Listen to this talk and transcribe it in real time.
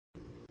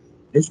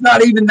It's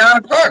not even 9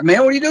 o'clock, man.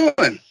 What are you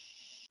doing?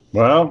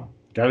 Well,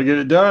 got to get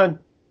it done.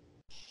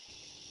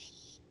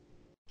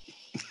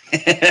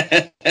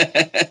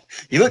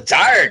 You look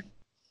tired.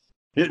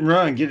 Hit and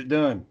run, get it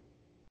done.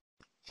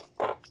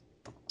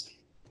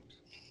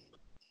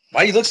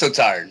 Why do you look so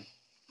tired?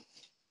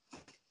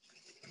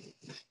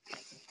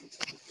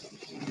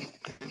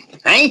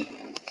 Hey?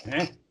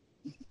 Eh?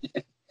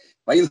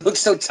 Why you look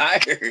so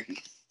tired?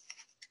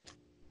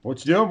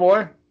 What you doing,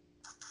 boy?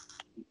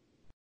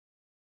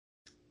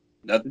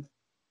 Nothing.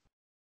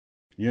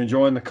 You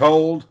enjoying the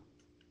cold?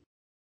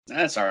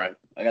 That's all right.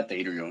 I got the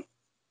heater going.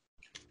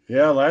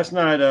 Yeah, last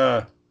night,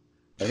 I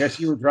guess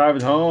you were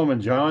driving home,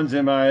 and John's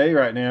MIA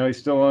right now. He's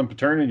still on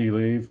paternity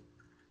leave.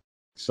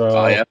 So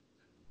Oh yeah.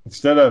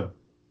 instead of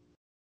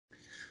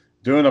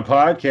doing a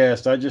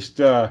podcast, I just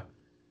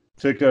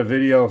took a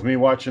video of me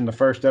watching the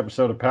first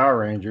episode of Power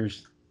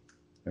Rangers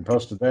and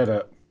posted that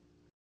up.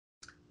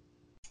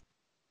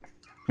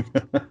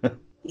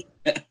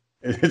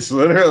 It's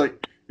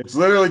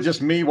literally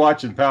just me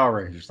watching Power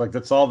Rangers. Like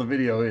that's all the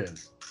video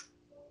is.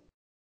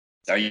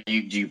 Do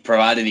you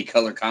provide any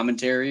color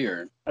commentary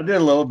or? I did a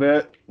little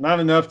bit, not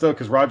enough though,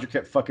 because Roger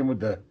kept fucking with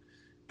the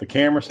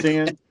camera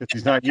stand because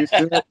he's not used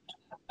to it.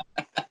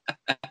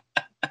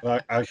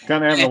 I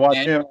kind of having to watch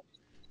him.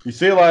 You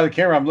see a lot of the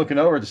camera. I'm looking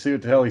over to see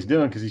what the hell he's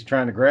doing because he's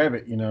trying to grab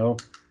it,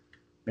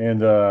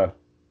 And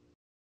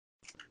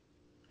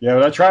yeah,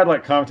 but I tried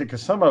like commenting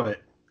because some of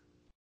it,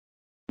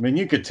 I mean,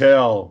 you could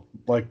tell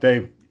like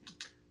they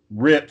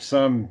ripped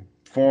some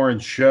foreign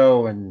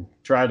show and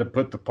tried to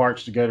put the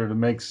parts together to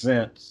make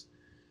sense,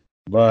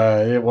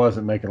 but it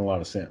wasn't making a lot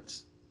of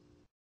sense.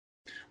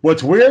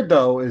 What's weird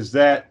though is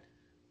that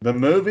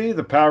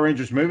the Power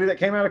Rangers movie that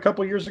came out a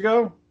couple years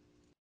ago,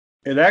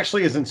 it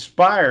actually is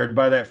inspired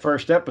by that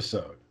first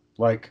episode.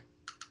 Like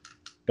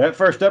that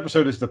first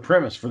episode is the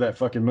premise for that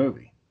fucking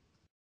movie.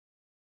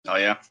 Oh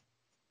yeah.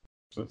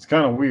 So it's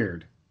kind of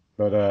weird,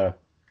 but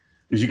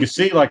because you can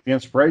see like the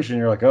inspiration,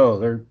 you're like, oh,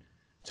 they're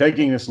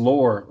taking this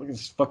lore. Look at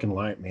this fucking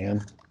light,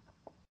 man.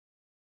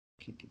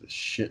 Can't get this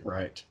shit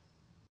right.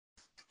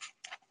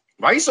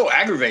 Why are you so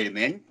aggravated,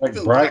 man? Like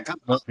bright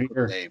up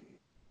here.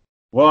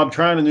 Well, I'm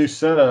trying a new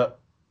setup,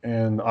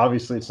 and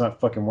obviously it's not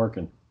fucking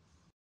working.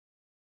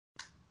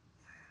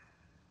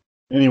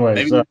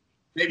 Anyways,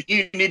 maybe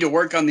you need to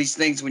work on these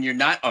things when you're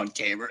not on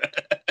camera.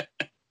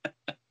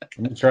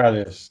 let me try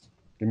this.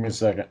 Give me a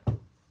second.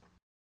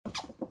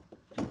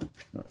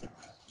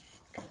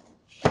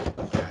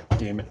 God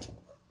damn it.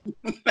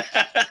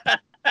 That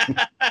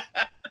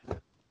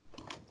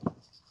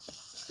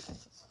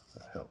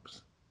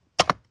helps.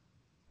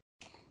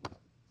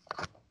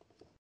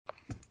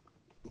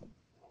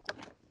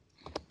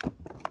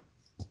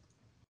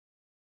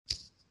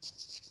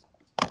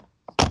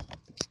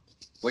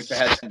 Wish I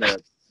had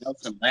the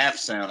Nelson laugh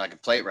sound. I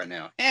could play it right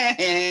now.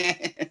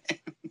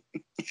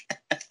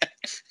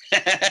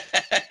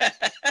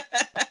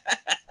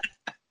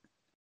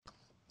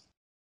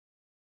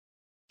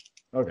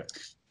 Okay.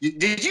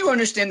 Did you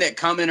understand that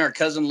comment our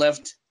cousin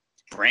left?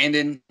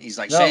 Brandon, he's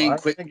like, No, Shane, I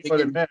quit think what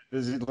it meant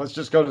is let's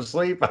just go to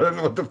sleep. I don't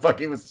know what the fuck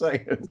he was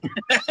saying.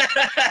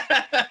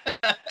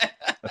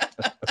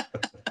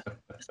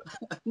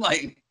 I'm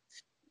like,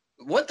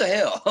 what the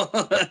hell?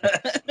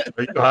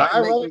 Are you high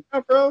right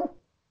now, bro?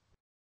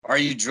 Are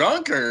you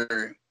drunk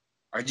or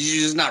did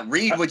you just not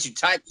read what you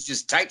typed? You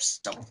just typed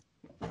stuff.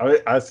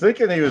 I was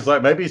thinking he was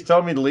like, maybe he's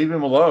telling me to leave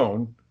him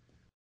alone.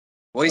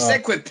 Well, he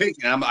said quit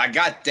picking. I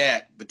got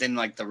that, but then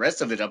like the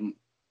rest of it, I'm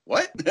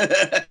what?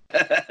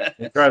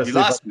 Try to you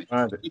lost me.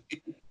 Find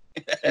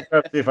it.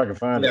 Try to see if I can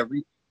find it.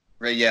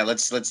 Yeah,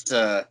 let's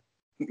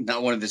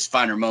not one of these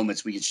finer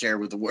moments we can share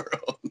with the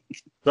world.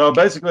 So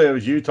basically, it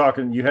was you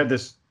talking. You had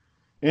this.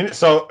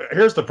 So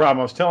here's the problem.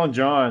 I was telling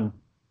John,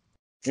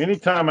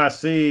 anytime I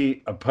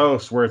see a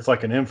post where it's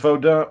like an info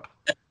dump,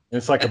 and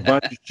it's like a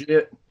bunch of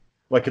shit.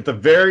 Like at the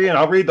very end,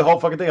 I'll read the whole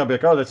fucking thing. I'll be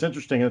like, oh, that's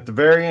interesting. And at the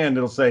very end,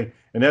 it'll say,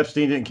 and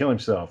Epstein didn't kill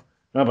himself.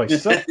 And I'm like,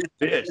 son of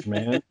a bitch,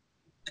 man.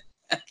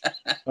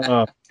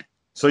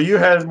 So you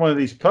had one of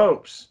these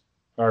posts,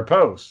 and shit,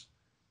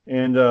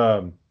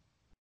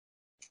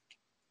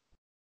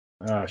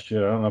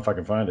 I don't know if I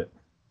can find it.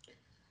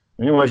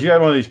 Anyways, you had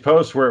one of these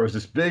posts where it was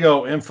this big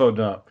old info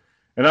dump,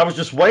 and I was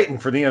just waiting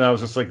for the end. I was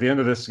just like, the end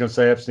of this is going to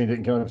say Epstein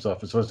didn't kill himself.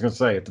 That's what it's going to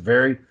say at the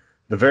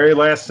very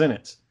last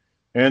sentence.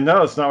 And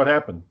no, it's not what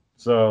happened.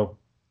 So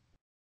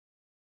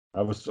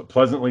I was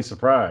pleasantly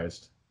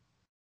surprised.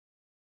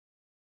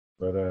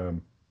 But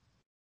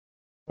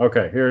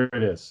okay, here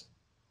it is.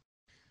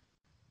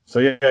 So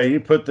yeah, you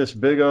put this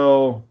big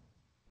old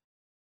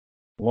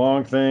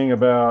long thing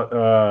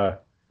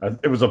about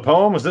it was a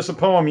poem. Was this a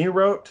poem you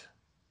wrote?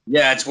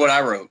 Yeah, it's what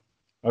I wrote.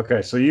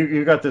 Okay, so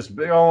you got this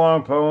big old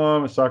long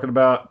poem. It's talking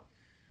about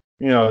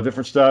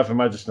different stuff. Am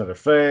I just another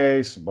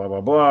face? Blah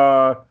blah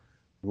blah.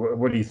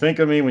 What do you think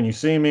of me when you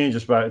see me?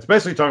 It's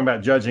basically talking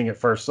about judging at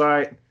first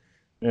sight,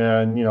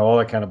 and all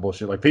that kind of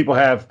bullshit. Like people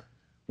have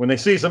when they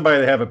see somebody,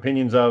 they have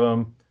opinions of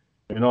them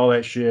and all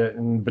that shit,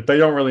 but they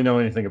don't really know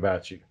anything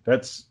about you.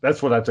 That's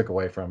what I took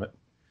away from it.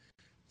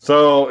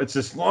 So it's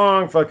this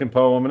long fucking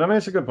poem, and I mean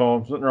it's a good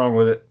poem. There's nothing wrong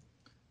with it.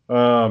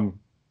 And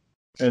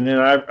then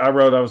I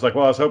wrote, I was like,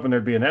 well, I was hoping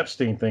there'd be an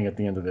Epstein thing at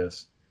the end of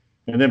this.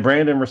 And then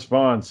Brandon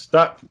responds,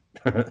 stop.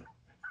 He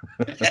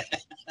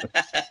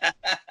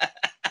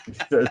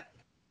says,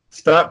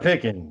 stop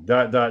picking, ...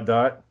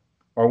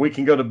 Or we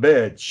can go to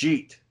bed.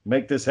 Sheet.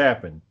 Make this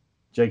happen.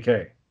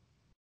 JK.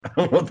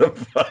 What the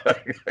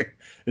fuck?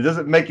 It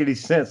doesn't make any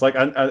sense. Like,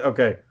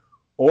 okay.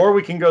 Or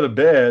we can go to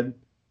bed.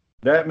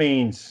 That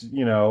means,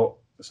 you know,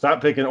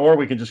 stop picking, or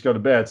we can just go to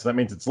bed. So that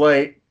means it's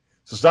late.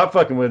 So stop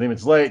fucking with him.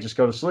 It's late. Just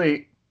go to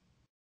sleep.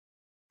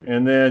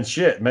 And then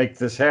shit, make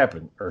this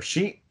happen. Or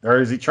sheet.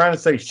 Or is he trying to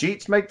say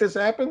sheets make this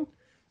happen?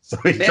 So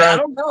he's trying. I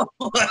don't know.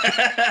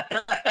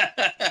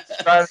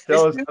 Trying to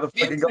tell us how to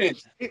fucking go to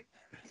sleep.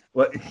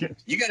 What?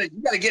 You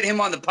gotta get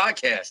him on the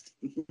podcast.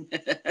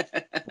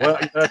 Well,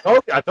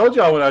 I told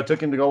y'all when I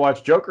took him to go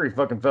watch Joker, he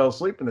fucking fell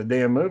asleep in the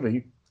damn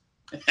movie.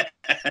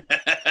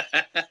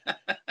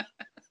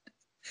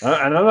 And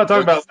I'm not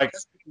talking about like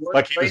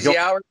he was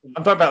going,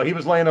 I'm talking about he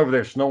was laying over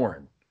there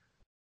snoring.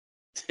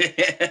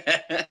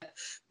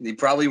 He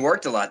probably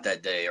worked a lot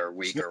that day or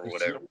week or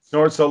whatever.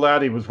 Snored so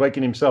loud he was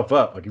waking himself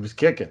up, like he was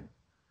kicking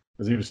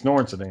because he was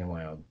snoring so damn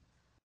loud.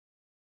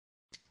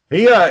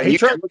 He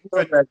tried.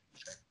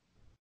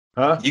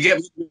 Huh? You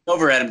kept looking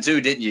over at him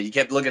too, didn't you? You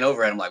kept looking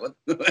over at him like, what?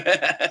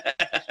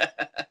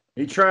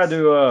 He tried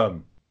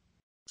to.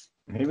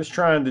 He was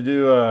trying to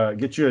do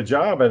get you a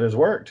job at his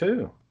work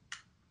too.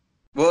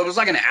 Well, it was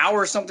like an hour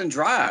or something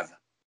drive.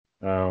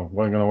 Oh,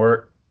 wasn't gonna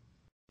work.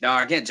 No,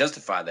 I can't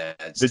justify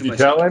that. Did you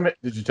tell him?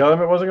 Did you tell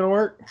him it wasn't gonna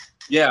work?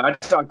 Yeah, I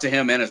talked to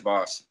him and his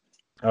boss.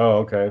 Oh,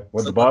 okay.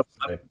 What'd the boss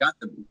say? I've got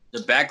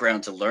the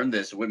background to learn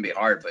this. It wouldn't be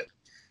hard, but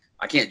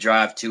I can't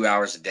drive 2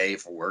 hours a day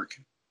for work.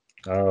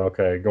 Oh,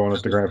 okay. Going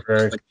up to Grand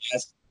Prairie.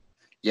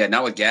 Yeah,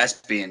 not with gas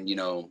being,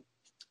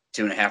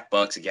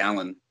 $2.50 a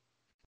gallon.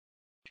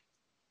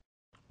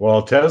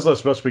 Well, Tesla's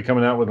supposed to be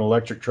coming out with an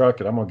electric truck,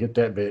 and I'm gonna get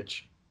that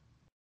bitch.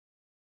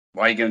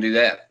 Why are you gonna do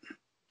that?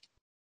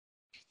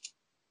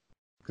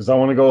 Because I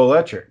want to go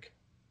electric.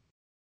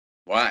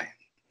 Why?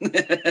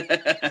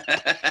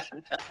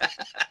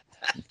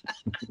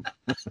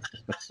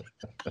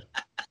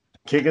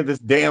 Can't get this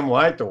damn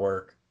light to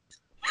work.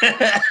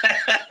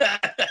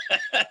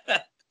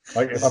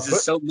 Like if this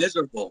is so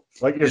miserable.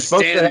 Like you're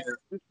supposed to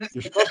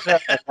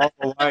have an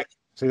awful light.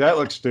 See, that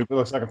looks stupid. It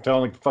looks like I'm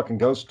telling a fucking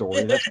ghost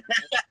story. That's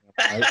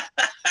right.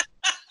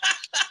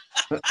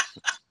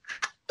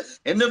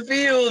 In the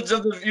fields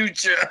of the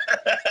future.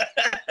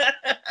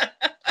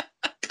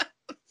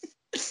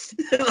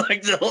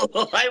 Like the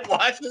light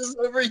watches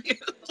over you.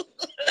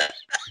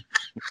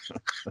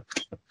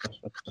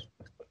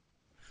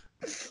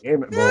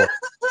 Damn it, boy.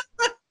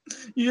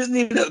 You just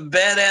need a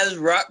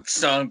badass rock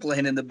song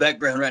playing in the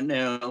background right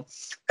now.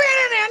 You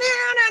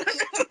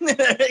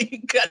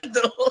got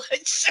the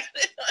light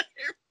shining on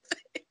your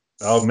face.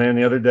 Oh man,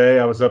 the other day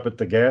I was up at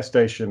the gas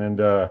station, and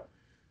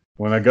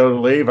when I go to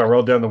leave, I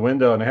rolled down the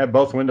window, and I had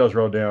both windows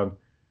rolled down,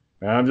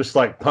 and I'm just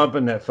like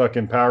pumping that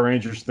fucking Power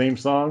Rangers theme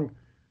song.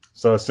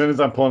 So as soon as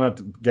I'm pulling out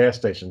the gas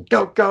station,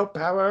 go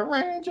Power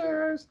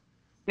Rangers!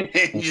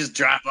 You just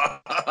drive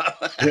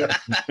off. Yeah.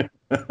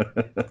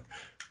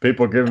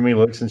 People giving me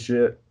looks and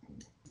shit.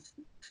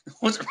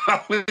 What's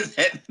wrong with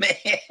that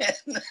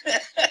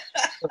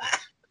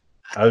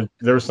man?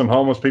 There were some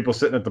homeless people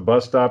sitting at the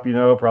bus stop,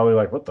 probably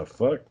like, what the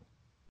fuck?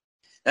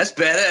 That's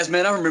badass,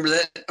 man. I remember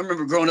that. I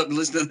remember growing up and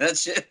listening to that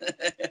shit.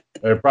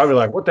 They're probably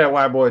like, what that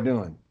white boy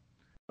doing?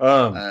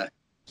 So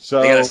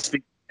they gotta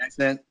speak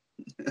accent.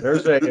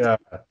 There's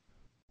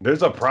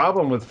a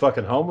problem with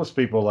fucking homeless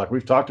people. Like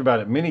we've talked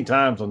about it many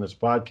times on this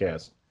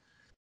podcast.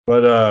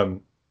 But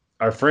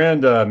our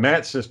friend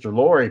Matt's sister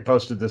Lori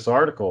posted this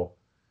article,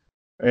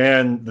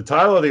 and the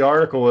title of the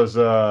article was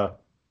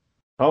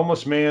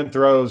 "Homeless Man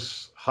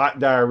Throws Hot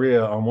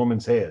Diarrhea on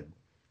Woman's Head,"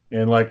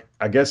 and like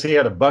I guess he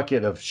had a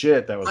bucket of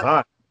shit that was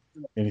hot,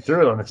 and he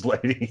threw it on this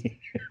lady.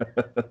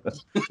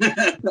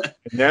 And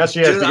now she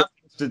has to get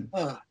tested.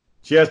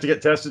 She has to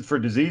get tested for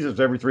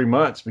diseases every 3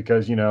 months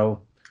because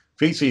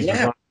feces is on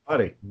her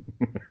body.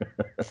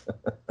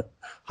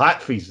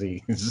 Hot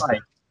feces.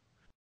 Right.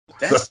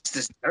 That's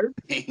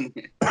disturbing.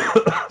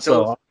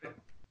 So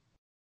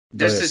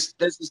there's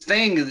this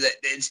thing that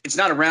it's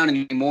not around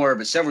anymore,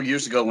 but several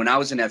years ago when I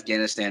was in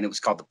Afghanistan, it was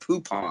called the poo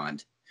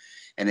pond,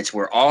 and it's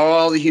where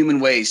all the human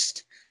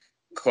waste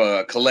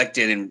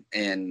collected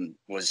and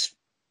was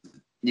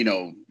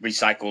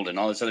recycled and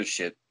all this other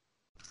shit.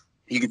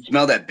 You could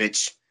smell that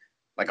bitch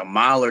like a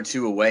mile or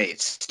two away. It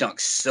stunk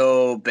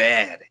so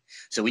bad.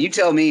 So when you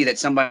tell me that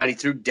somebody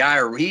threw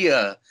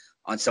diarrhea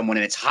on someone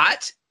and it's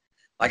hot,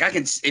 like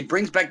it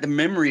brings back the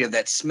memory of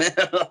that smell.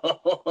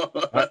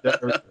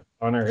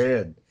 On her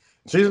head.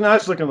 She's a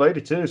nice looking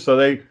lady too. So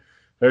they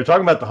were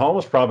talking about the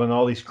homeless problem and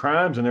all these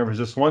crimes, and there was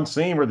this one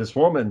scene where this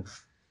woman,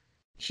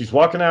 she's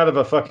walking out of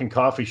a fucking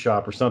coffee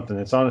shop or something.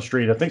 It's on the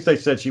street. I think they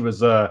said she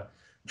was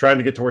trying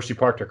to get to where she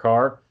parked her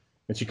car,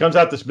 and she comes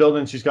out this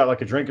building. She's got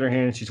like a drink in her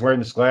hand. And she's wearing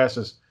these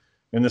glasses,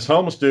 And this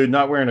homeless dude,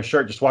 not wearing a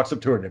shirt, just walks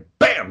up to her and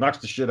bam, knocks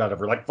the shit out of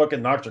her, like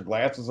fucking knocks her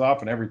glasses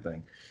off and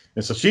everything.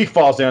 And so she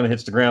falls down and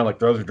hits the ground, like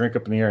throws her drink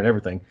up in the air and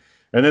everything.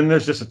 And then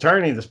there's this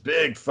attorney, this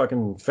big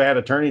fucking fat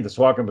attorney that's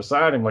walking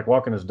beside him, like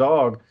walking his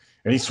dog.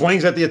 And he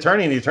swings at the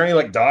attorney, and the attorney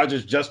like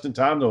dodges just in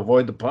time to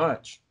avoid the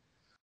punch.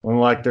 And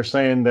like they're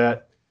saying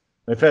that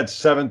they've had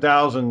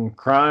 7,000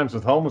 crimes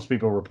with homeless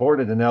people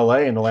reported in LA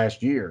in the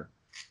last year.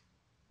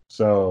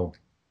 So,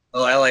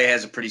 well, LA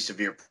has a pretty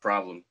severe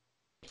problem.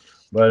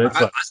 But it's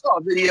I saw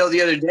a video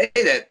the other day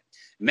that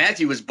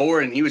Matthew was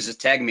bored and he was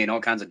just tagging me in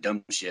all kinds of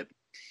dumb shit.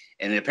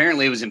 And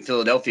apparently it was in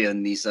Philadelphia,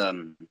 and these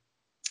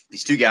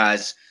two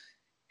guys,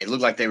 it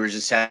looked like they were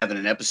just having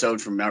an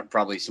episode from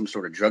probably some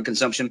sort of drug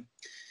consumption.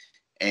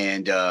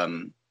 And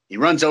he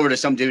runs over to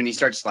some dude and he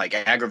starts like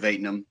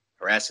aggravating him,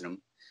 harassing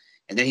him.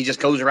 And then he just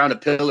goes around a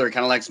pillar,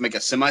 kind of likes to make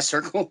a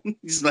semicircle. He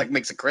just like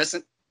makes a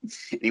crescent.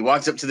 And he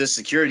walks up to this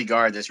security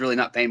guard that's really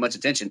not paying much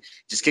attention,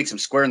 just kicks him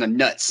square in the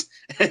nuts.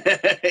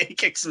 He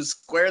kicks him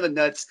square in the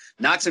nuts,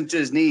 knocks him to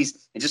his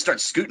knees, and just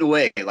starts scooting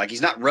away. Like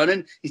he's not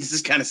running. He's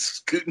just kind of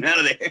scooting out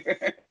of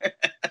there.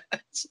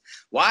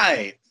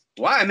 Why?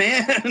 Why,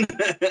 man?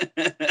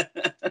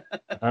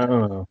 I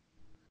don't know.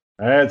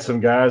 I had some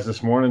guys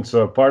this morning.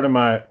 So part of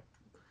my,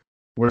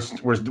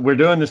 we're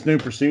doing this new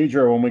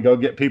procedure when we go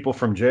get people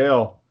from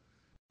jail,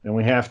 and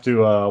we have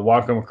to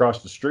walk them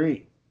across the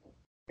street.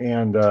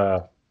 And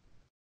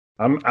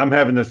I'm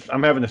having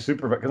to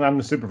supervise because I'm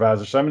the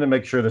supervisor, so I'm going to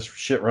make sure this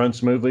shit runs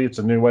smoothly. It's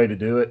a new way to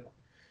do it.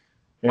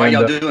 And, why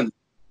y'all doing?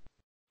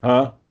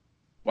 Huh?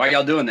 Why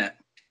y'all doing that?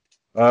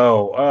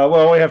 Oh,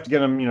 well, we have to get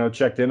them,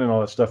 checked in and all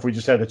that stuff. We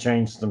just had to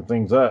change some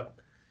things up.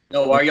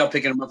 No, why are y'all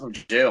picking them up from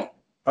jail?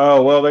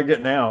 Oh, well, they're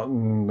getting out,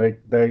 and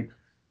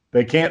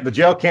they can't. The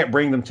jail can't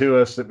bring them to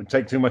us. It would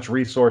take too much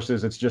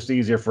resources. It's just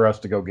easier for us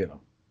to go get them.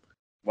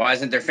 Why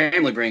isn't their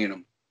family bringing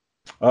them?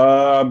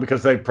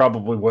 Because they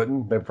probably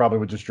wouldn't. They probably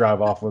would just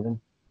drive off with them.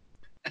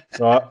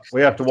 So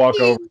we have to walk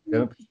over.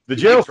 The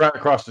jail's right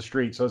across the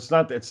street, so it's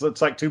not. It's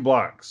like 2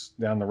 blocks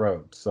down the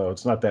road, so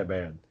it's not that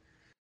bad.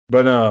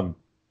 But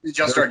did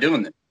y'all start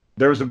doing that?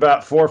 There was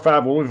about 4 or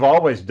 5. Well, we've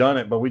always done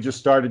it, but we just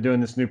started doing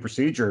this new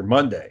procedure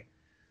Monday.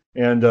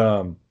 And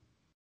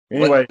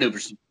anyway,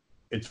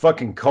 it's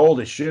fucking cold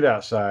as shit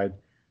outside,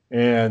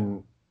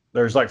 and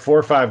there's like 4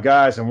 or 5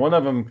 guys, and one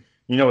of them,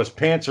 his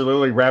pants are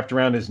literally wrapped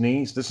around his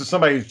knees. This is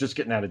somebody who's just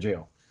getting out of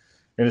jail,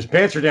 and his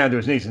pants are down to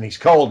his knees, and he's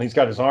cold, and he's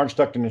got his arms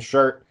tucked in his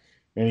shirt,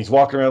 and he's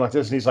walking around like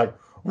this, and he's like,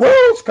 "Whoa,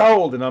 it's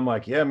cold," and I'm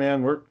like, "Yeah,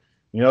 man, we're,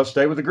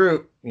 stay with the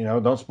group,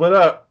 don't split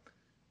up."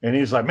 And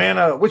he's like,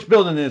 "Man, which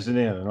building is it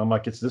in?" And I'm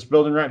like, "It's this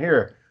building right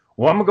here."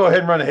 "Well, I'm gonna go ahead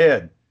and run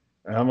ahead."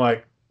 And I'm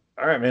like,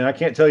 "All right, man, I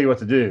can't tell you what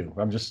to do.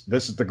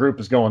 This is the group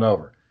is going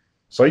over."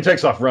 So he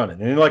takes off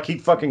running, and he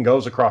fucking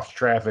goes across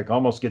traffic,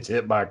 almost gets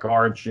hit by a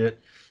car and shit.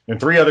 And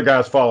 3 other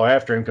guys follow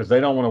after him because they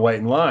don't want to wait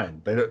in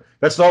line.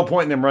 That's the whole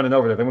point in them running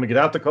over there. They want to get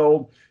out the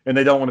cold, and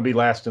they don't want to be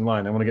last in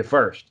line. They want to get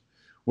first.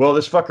 Well,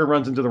 this fucker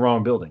runs into the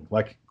wrong building.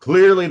 Like,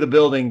 clearly the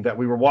building that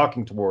we were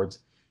walking towards,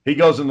 he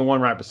goes in the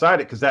one right beside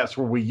it because that's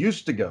where we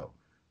used to go.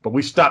 But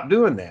we stopped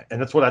doing that,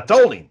 and that's what I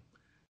told him.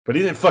 But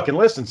he didn't fucking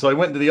listen, so he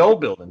went into the old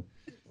building.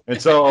 And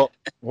so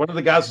one of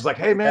the guys was like,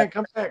 "Hey, man,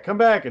 come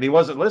back," and he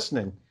wasn't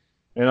listening.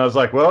 And I was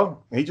like,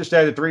 "Well, he just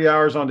added 3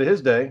 hours onto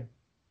his day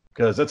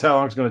because that's how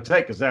long it's going to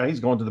take, because now he's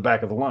going to the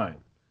back of the line."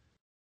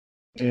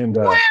 And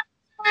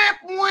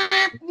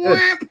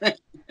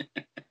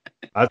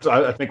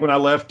I think when I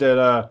left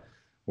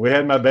we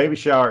had my baby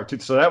shower at 2,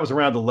 so that was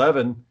around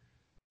 11.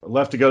 I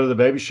left to go to the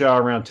baby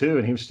shower around 2,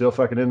 and he was still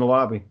fucking in the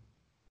lobby.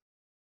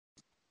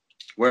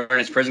 Wearing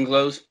his prison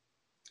clothes?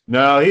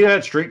 No, he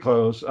had street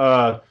clothes.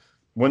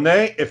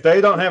 If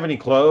they don't have any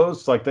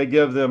clothes, like they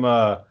give them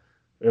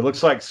it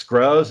looks like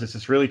scrubs. It's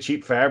this really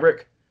cheap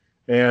fabric,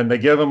 and they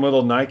give them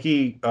little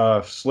Nike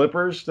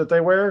slippers that they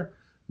wear,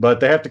 but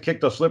they have to kick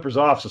those slippers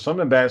off. So some of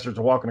them bastards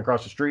are walking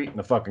across the street in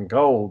the fucking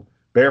cold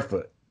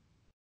barefoot.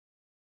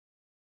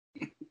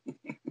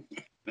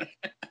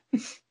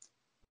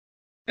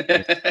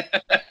 I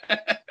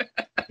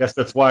guess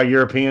that's why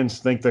Europeans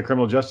think the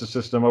criminal justice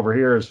system over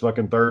here is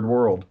fucking third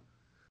world.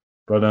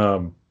 But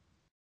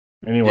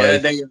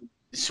anyway, yeah,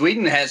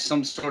 Sweden has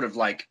some sort of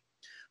like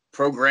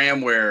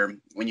program where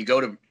when you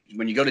go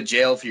to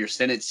jail for your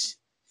sentence,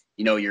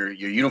 your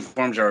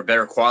uniforms are a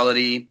better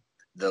quality,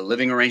 the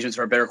living arrangements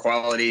are a better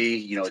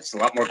quality. It's a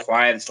lot more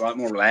quiet, it's a lot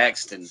more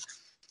relaxed. And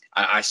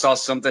I saw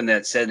something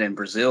that said in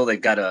Brazil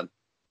they've got a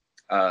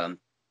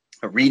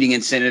reading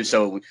incentive.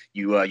 So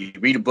you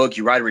read a book,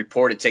 you write a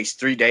report. It takes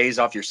 3 days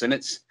off your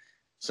sentence.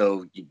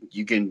 So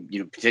you can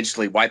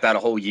potentially wipe out a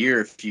whole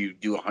year if you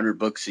do 100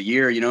 books a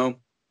year.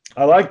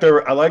 I like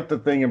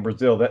the thing in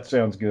Brazil. That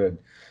sounds good.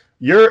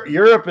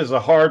 Europe is a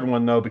hard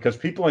one though, because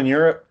people in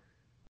Europe,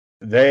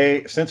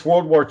 since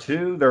World War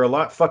II, they're a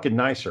lot fucking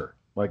nicer.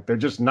 Like, they're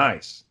just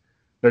nice.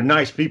 They're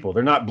nice people.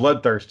 They're not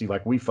bloodthirsty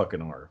like we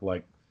fucking are.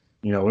 Like,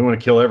 we want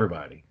to kill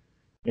everybody.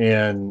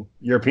 And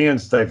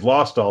Europeans, they've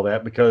lost all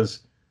that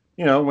because,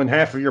 when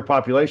half of your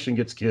population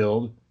gets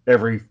killed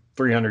every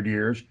 300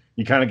 years,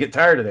 you kind of get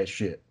tired of that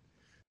shit.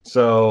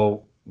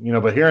 So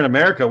But here in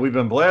America, we've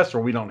been blessed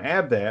where we don't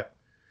have that.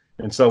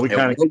 And so we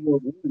kind of.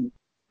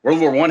 World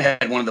War I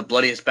had one of the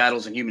bloodiest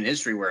battles in human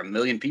history where 1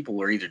 million people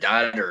were either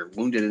died or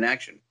wounded in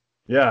action.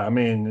 Yeah, I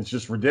mean, it's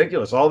just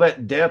ridiculous. All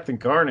that death and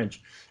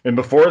carnage. And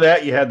before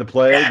that, you had the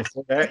plague.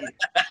 Before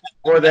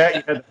that,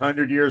 you had the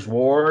 100 Years'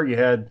 War. You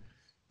had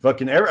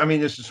fucking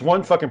it's just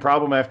one fucking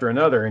problem after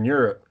another in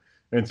Europe.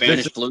 And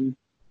Spanish flu.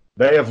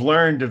 They have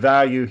learned to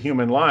value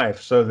human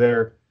life, so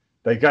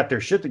they got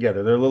their shit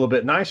together. They're a little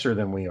bit nicer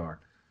than we are.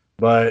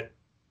 But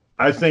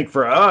I think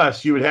for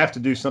us, you would have to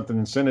do something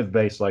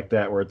incentive-based like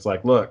that, where it's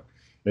like, look,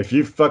 if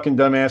you fucking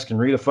dumbass can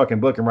read a fucking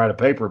book and write a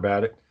paper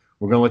about it,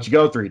 we're going to let you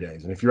go 3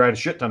 days. And if you write a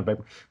shit ton of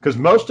paper, because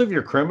most of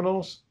your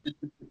criminals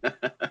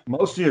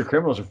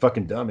are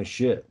fucking dumb as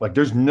shit. Like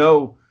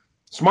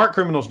smart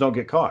criminals don't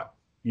get caught.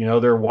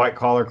 They're white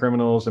collar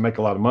criminals. They make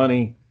a lot of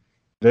money.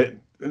 They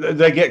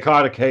get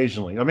caught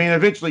occasionally. I mean,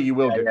 eventually you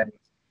will get caught.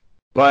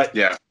 But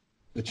the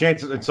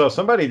chances, and so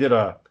somebody had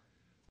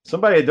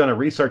done a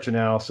research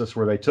analysis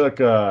where they took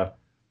the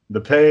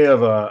pay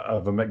of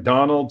a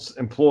McDonald's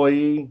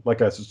employee,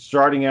 like a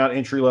starting out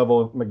entry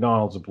level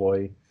McDonald's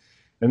employee,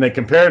 and they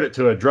compared it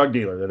to a drug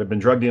dealer that had been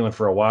drug dealing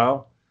for a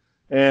while.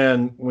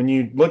 And when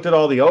you looked at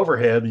all the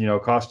overhead,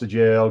 cost of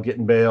jail,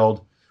 getting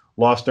bailed,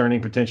 lost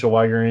earning potential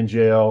while you're in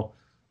jail,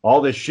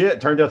 all this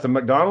shit, turned out the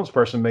McDonald's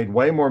person made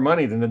way more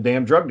money than the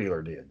damn drug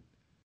dealer did.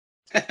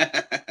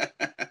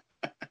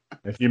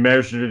 If you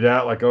measured it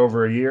out like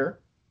over a year,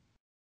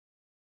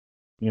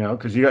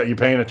 because you're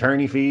paying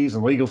attorney fees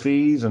and legal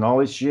fees and all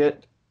this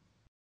shit.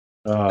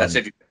 That's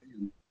if you pay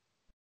them.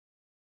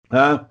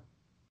 Huh?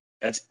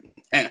 That's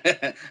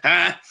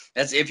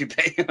if you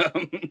pay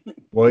them.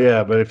 Well,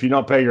 yeah, but if you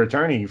don't pay your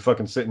attorney, you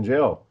fucking sit in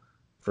jail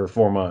for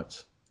 4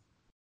 months.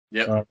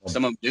 Yep,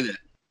 some of them do that.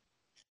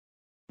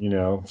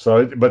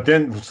 So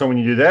when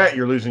you do that,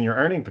 you're losing your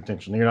earning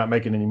potential. You're not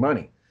making any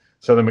money.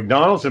 So the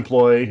McDonald's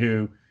employee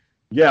who,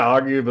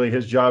 arguably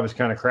his job is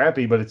kind of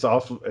crappy, but it's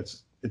also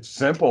it's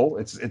simple.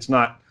 It's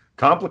not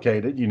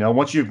complicated.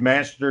 Once you've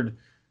mastered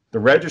the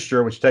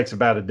register, which takes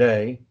about a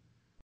day,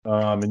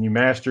 and you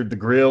mastered the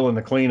grill and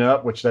the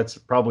cleanup, which that's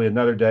probably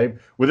another day.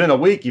 Within a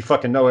week, you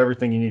fucking know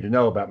everything you need to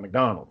know about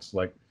McDonald's.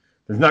 Like,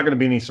 there's not going to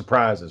be any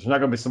surprises. There's not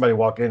going to be somebody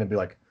walk in and be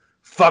like,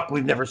 fuck,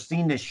 we've never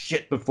seen this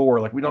shit before.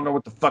 Like, we don't know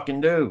what to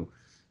fucking do.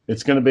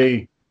 It's going to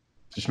be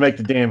just make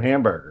the damn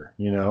hamburger,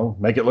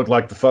 make it look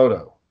like the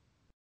photo.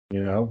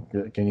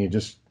 Can you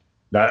just,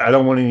 I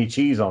don't want any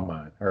cheese on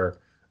mine. Or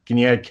can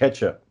you add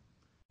ketchup?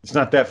 It's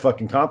not that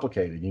fucking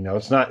complicated.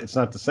 It's not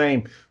the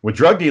same with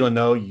drug dealing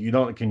though.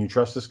 Can you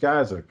trust this guy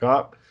as a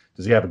cop?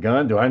 Does he have a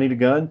gun? Do I need a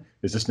gun?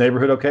 Is this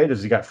neighborhood okay?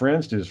 Does he got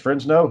friends? Do his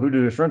friends know? Who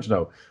do his friends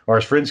know? Are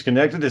his friends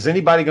connected? Is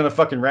anybody going to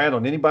fucking rat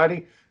on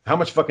anybody? How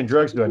much fucking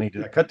drugs do I need?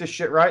 Did I cut this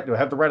shit right? Do I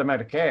have the right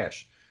amount of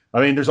cash?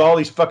 I mean, there's all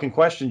these fucking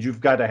questions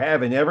you've got to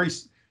have in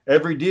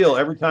every deal.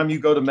 Every time you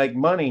go to make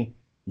money,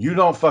 you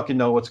don't fucking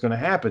know what's going to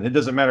happen. It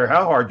doesn't matter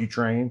how hard you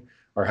train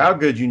or how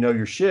good you know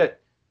your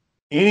shit.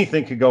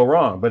 Anything could go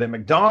wrong. But at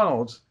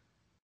McDonald's,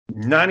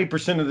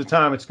 90% of the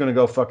time, it's going to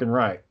go fucking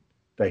right.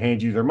 They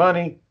hand you their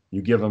money,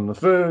 you give them the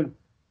food,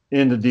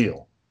 end the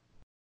deal.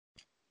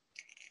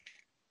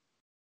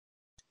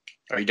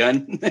 Are you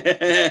done?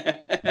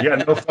 You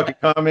got no fucking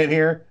comment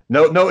here?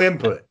 No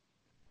input.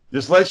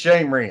 Just let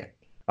Shane rant.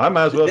 I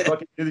might as well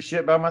fucking do the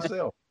shit by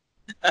myself.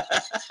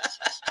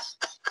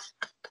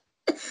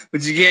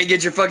 But you can't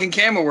get your fucking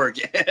camera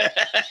working.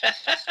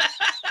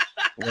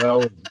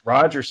 Well,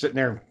 Roger's sitting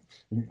there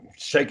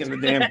shaking the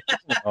damn.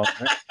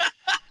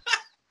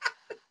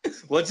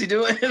 What's he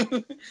doing?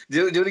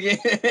 Do it again.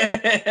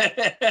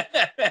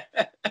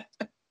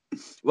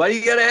 Why do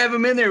you gotta have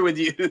him in there with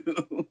you?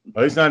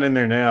 Well, he's not in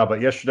there now,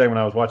 but yesterday when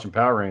I was watching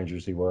Power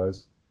Rangers, he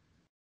was.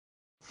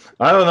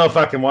 I don't know if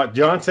I can watch.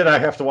 John said I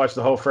have to watch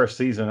the whole first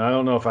season. I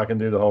don't know if I can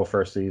do the whole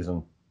first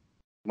season.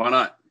 Why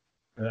not?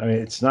 I mean,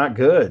 it's not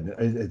good.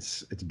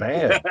 It's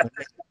bad.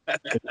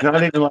 It's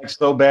not even like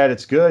so bad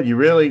it's good. You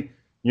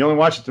only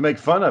watch it to make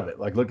fun of it.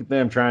 Like, look at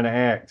them trying to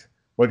act.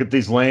 Look at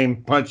these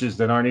lame punches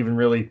that aren't even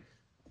really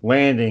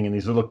landing, and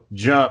these little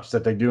jumps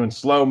that they do in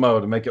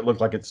slow-mo to make it look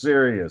like it's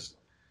serious.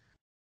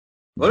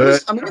 Well,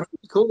 it's pretty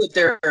cool that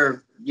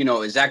they're,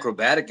 as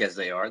acrobatic as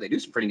they are. They do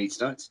some pretty neat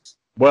stunts.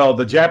 Well,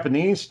 the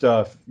Japanese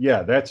stuff,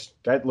 yeah,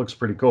 that looks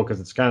pretty cool because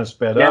it's kind of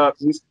sped up.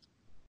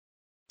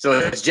 So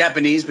it's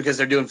Japanese because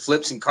they're doing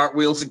flips and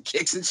cartwheels and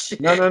kicks and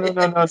shit. No.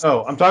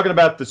 I'm talking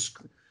about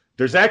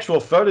there's actual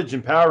footage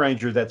in Power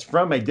Ranger that's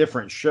from a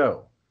different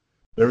show.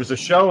 There was a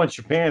show in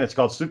Japan. It's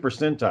called Super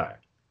Sentai.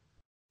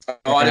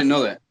 Oh, I didn't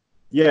know that.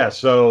 Yeah,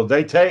 so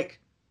they take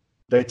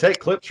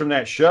clips from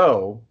that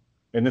show,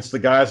 and it's the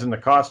guys in the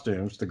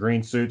costumes, the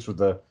green suits with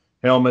the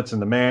helmets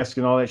and the mask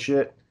and all that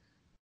shit.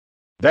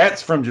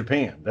 That's from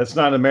Japan. That's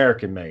not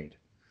American made.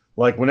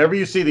 Like, whenever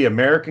you see the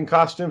American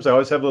costumes, they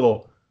always have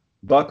little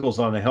buckles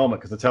on the helmet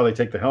because that's how they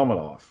take the helmet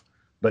off.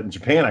 But in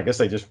Japan, I guess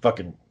they just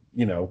fucking,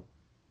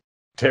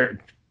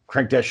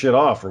 crank that shit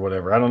off or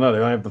whatever. I don't know. They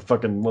don't have the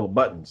fucking little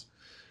buttons.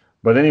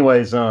 But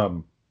anyways, yeah,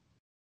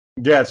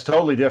 it's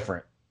totally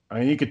different. I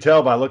mean, you could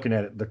tell by looking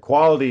at it. The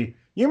quality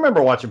You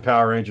remember watching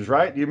Power Rangers,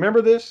 right? Do you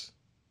remember this?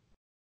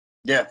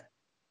 Yeah.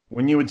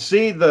 When you would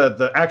see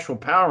the actual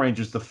Power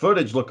Rangers, the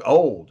footage looked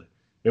old.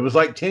 It was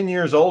like 10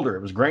 years older.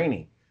 It was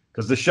grainy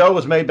because the show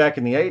was made back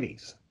in the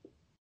 80s.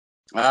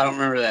 I don't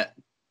remember that.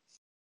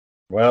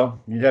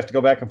 Well, you'd have to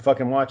go back and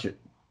fucking watch it.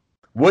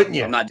 Wouldn't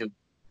you? I'm not doing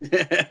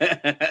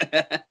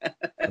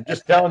I'm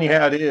just telling you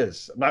how it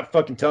is. I'm not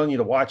fucking telling you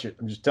to watch it.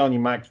 I'm just telling you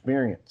my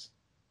experience.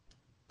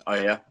 Oh,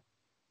 yeah?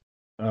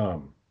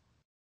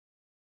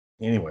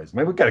 Anyways,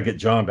 maybe we got to get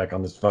John back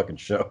on this fucking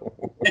show.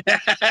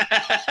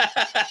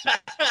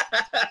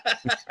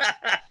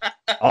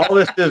 All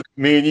this is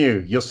me and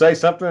you. You'll say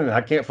something and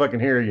I can't fucking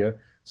hear you.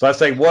 So I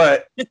say,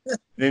 what?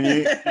 Then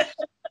you're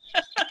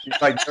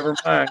like, never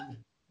mind.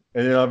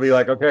 And then I'll be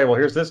like, okay, well,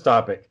 here's this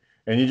topic.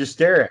 And you just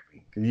stare at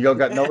me because you don't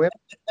got no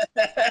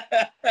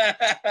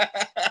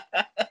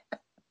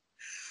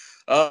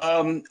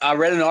I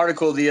read an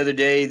article the other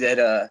day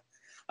that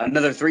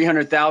another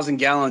 300,000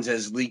 gallons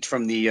has leaked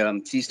from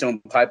the Keystone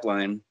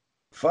Pipeline.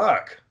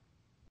 Fuck.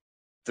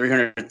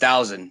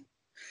 300,000.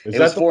 Is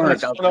that the one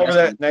that's over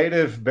that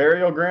native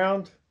burial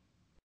ground?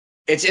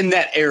 It's in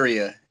that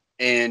area.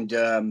 And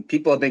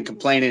people have been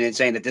complaining and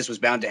saying that this was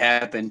bound to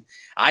happen.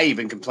 I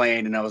even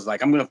complained, and I was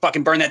like, I'm going to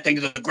fucking burn that thing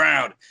to the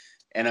ground.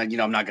 And,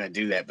 I'm not going to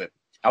do that. But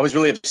I was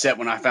really upset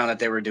when I found out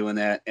they were doing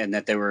that and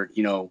that they were,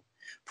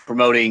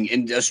 promoting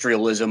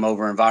industrialism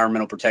over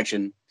environmental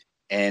protection.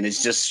 And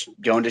it's just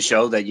going to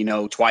show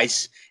that,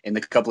 twice in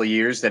the couple of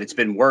years that it's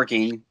been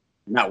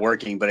not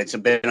working, but it's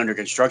been under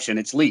construction,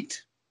 it's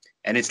leaked.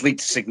 And it's leaked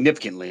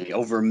significantly,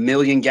 over 1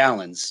 million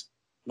gallons.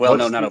 Well,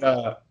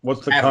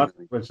 what's the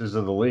consequences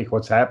of the leak?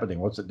 What's happening?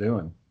 What's it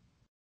doing?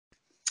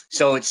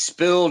 So it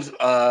spilled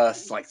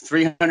like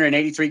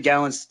 383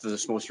 gallons to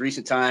this most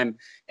recent time,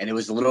 and it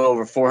was a little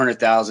over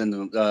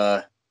 400,000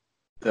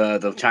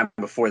 the time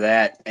before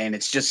that, and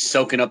it's just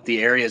soaking up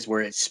the areas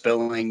where it's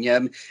spilling. Yeah,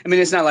 I mean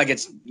it's not like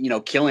it's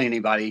killing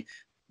anybody,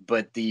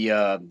 but the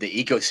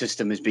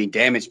ecosystem is being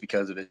damaged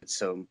because of it.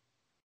 So,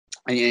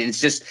 and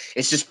it's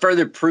just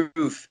further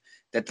proof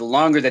that the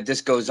longer that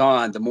this goes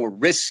on, the more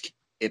risk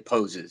it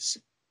poses.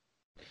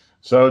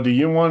 So do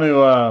you want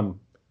to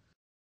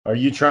are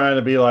you trying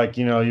to be like,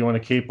 you want to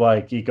keep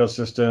like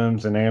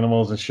ecosystems and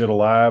animals and shit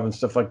alive and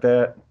stuff like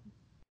that?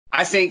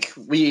 I think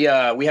we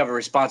have a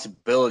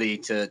responsibility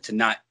to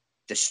not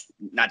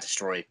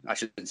destroy. I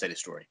shouldn't say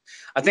destroy.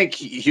 I think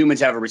humans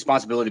have a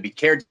responsibility to be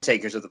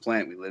caretakers of the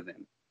planet we live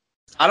in.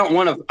 I don't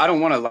want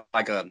to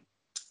like a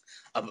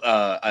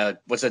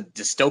what's a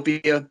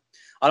dystopia.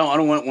 I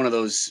don't want one of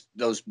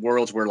those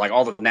worlds where like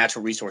all the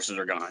natural resources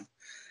are gone.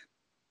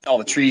 All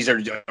the trees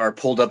are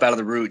pulled up out of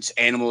the roots.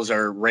 Animals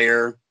are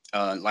rare.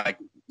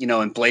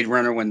 In Blade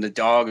Runner, when the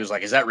dog was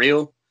like, "Is that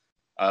real?"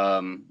 I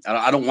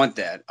don't want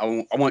that.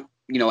 I want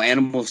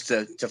animals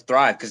to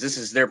thrive because this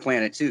is their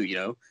planet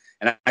too.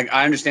 And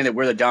I understand that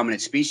we're the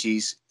dominant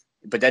species,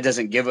 but that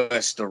doesn't give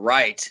us the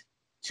right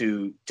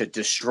to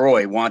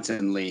destroy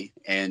wantonly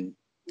and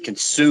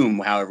consume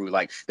however we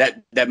like.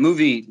 That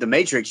movie, The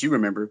Matrix, you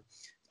remember?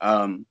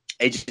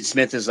 Agent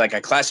Smith is like, I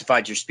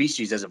classified your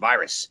species as a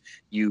virus.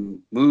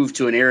 You move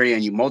to an area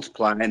and you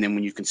multiply, and then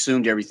when you've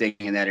consumed everything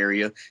in that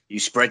area,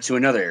 you spread to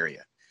another area.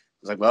 I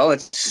was like, well,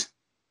 it's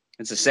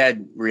a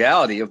sad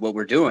reality of what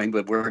we're doing,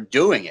 but we're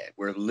doing it.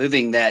 We're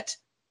living that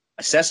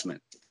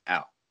assessment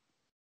out.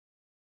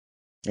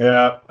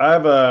 Yeah,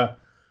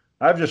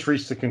 I've just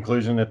reached the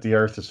conclusion that the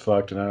Earth is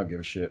fucked, and I don't give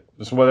a shit.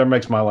 Just whatever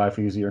makes my life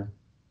easier.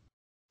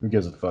 Who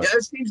gives a fuck? Yeah,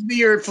 that seems to be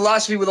your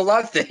philosophy with a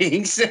lot of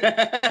things.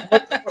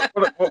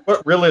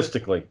 what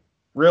realistically,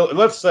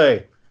 let's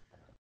say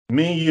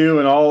me, you,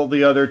 and all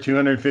the other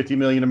 250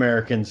 million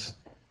Americans,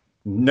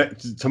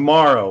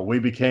 tomorrow we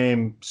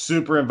became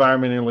super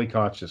environmentally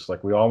conscious.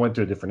 Like we all went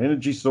to a different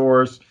energy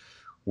source.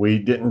 We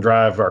didn't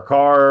drive our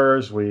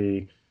cars.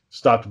 We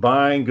stopped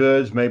buying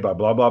goods made by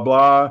blah, blah,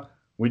 blah.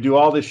 We do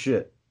all this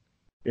shit.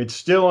 It's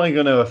still only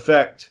going to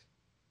affect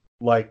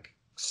like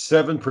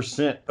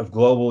 7% of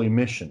global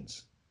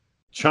emissions.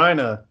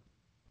 China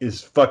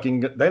is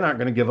fucking, they're not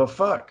going to give a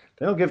fuck.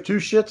 They don't give two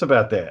shits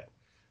about that.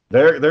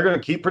 They're going to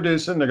keep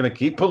producing. They're going to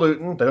keep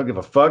polluting. They don't give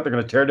a fuck. They're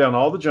going to tear down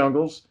all the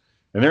jungles,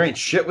 and there ain't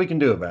shit we can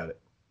do about it.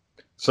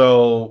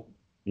 So,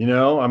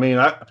 I mean,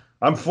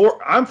 I'm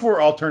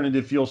for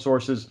alternative fuel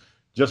sources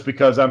just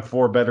because I'm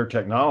for better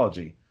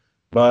technology.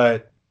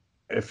 But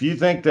if you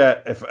think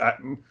that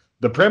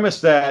the premise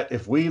that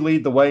if we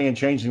lead the way in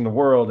changing the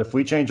world, if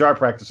we change our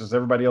practices,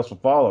 everybody else will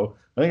follow,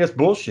 I think that's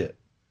bullshit.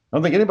 I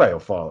don't think anybody will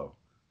follow.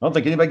 I don't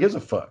think anybody gives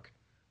a fuck.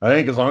 I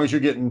think as long as they're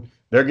getting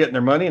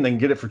their money and they can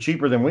get it for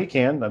cheaper than we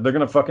can, they're going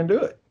to fucking do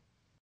it.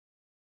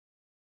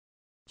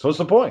 So what's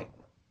the point?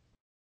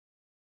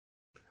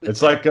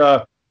 It's like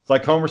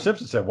Homer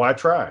Simpson said, why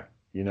try?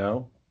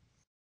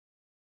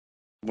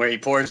 Where he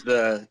pours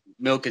the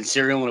milk and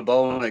cereal in a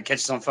bowl and it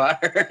catches on fire.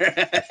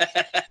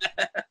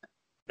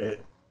 I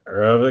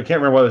can't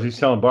remember whether he's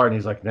telling Bart, and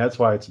he's like, that's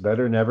why it's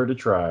better never to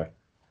try.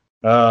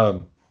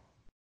 I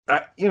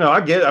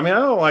get it. I mean,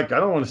 I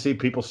don't want to see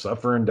people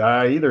suffer and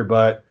die either,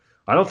 but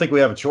I don't think we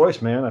have a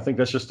choice, man. I think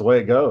that's just the way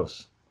it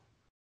goes.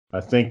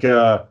 I think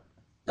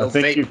No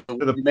fate, you get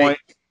to the point.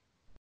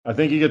 I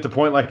think you get to the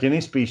point like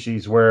any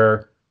species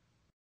where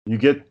you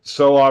get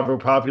so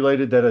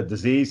overpopulated that a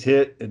disease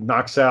hit, it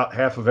knocks out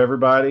half of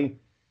everybody.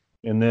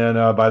 And then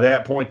by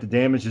that point, the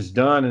damage is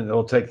done, and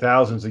it'll take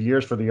thousands of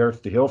years for the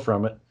Earth to heal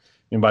from it.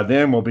 And by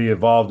then, we'll be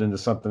evolved into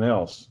something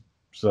else.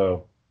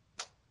 So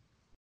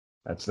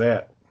that's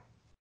that.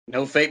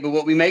 No fate but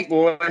what we make,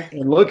 boy.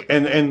 And look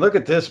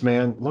at this,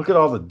 man. Look at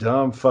all the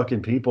dumb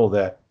fucking people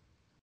that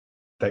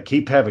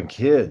keep having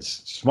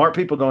kids. Smart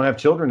people don't have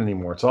children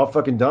anymore. It's all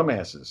fucking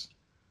dumbasses.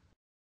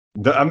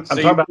 I'm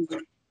talking about.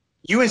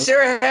 You and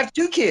Sarah have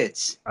 2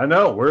 kids. I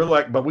know.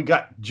 But we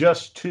got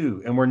just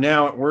 2, and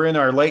we're in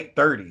our late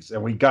 30s,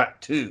 and we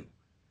got 2.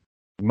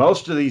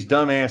 Most of these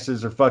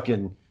dumbasses are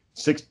fucking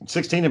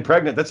 16 and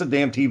pregnant. That's a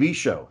damn TV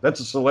show. That's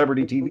a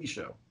celebrity TV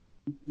show.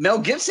 Mel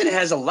Gibson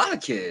has a lot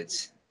of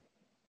kids.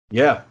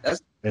 Yeah.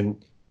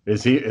 And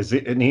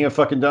isn't he a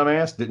fucking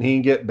dumbass? Didn't he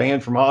get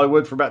banned from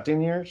Hollywood for about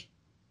 10 years?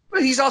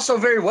 But he's also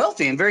very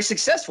wealthy and very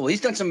successful. He's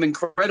done some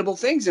incredible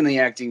things in the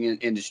acting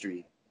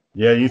industry.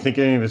 Yeah, you think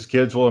any of his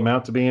kids will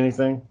amount to be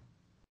anything?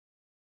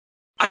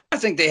 I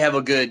think they have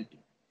a good.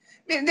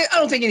 I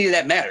don't think any of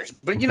that matters.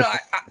 But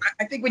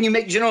I think when you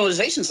make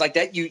generalizations like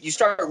that, you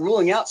start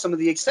ruling out some of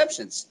the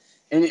exceptions.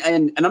 And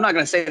I'm not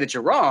going to say that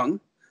you're wrong,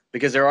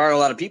 because there are a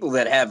lot of people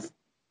that have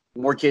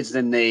more kids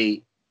than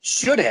they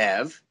should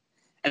have,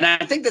 and I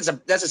think that's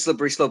a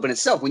slippery slope in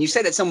itself. When you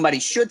say that somebody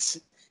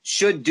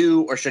should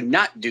do or should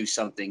not do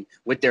something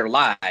with their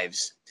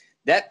lives,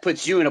 that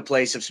puts you in a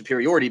place of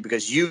superiority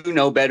because you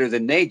know better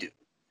than they do.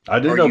 I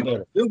do know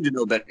better. You do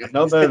know better. I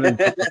know better than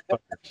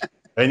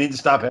they need to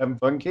stop having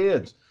fun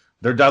kids.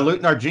 They're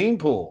diluting our gene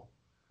pool.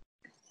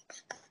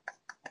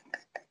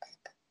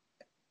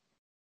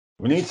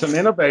 We need some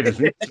innovators.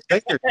 We need some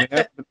thinkers,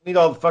 man. We need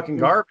all the fucking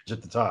garbage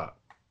at the top.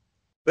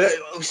 But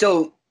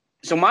so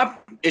my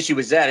issue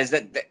with that is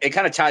that it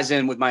kind of ties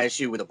in with my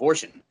issue with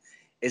abortion,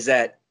 is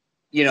that,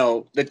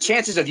 the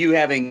chances of you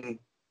having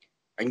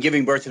and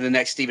giving birth to the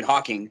next Stephen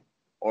Hawking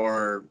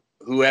or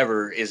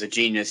whoever is a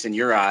genius in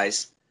your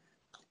eyes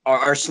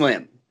are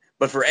slim.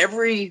 But for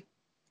every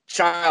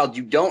child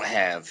you don't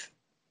have,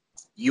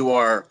 you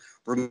are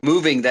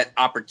removing that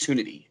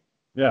opportunity.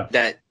 Yeah.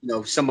 That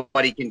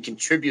somebody can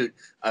contribute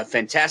a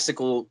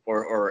fantastical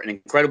or an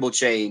incredible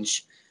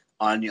change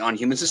on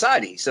human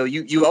society. So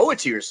you owe it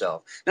to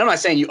yourself. Now, I'm not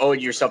saying you owe it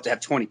to yourself to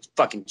have 20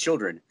 fucking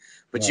children,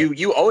 but right.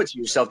 you owe it to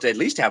yourself to at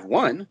least have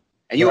one,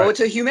 and you owe it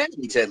to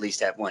humanity to at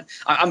least have one.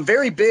 I'm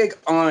very big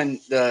on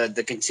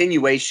the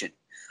continuation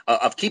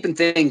of keeping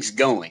things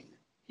going.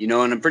 And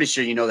I'm pretty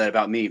sure you know that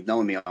about me,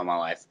 knowing me all my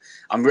life.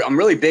 I'm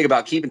really big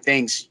about keeping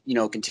things,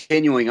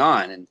 continuing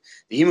on, and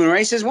the human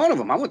race is one of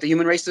them. I want the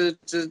human race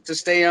to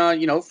stay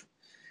on,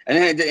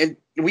 and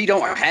we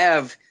don't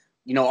have,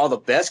 all the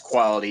best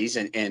qualities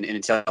in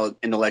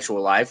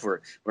intellectual life. We're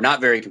not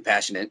very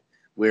compassionate.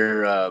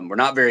 We're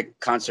not very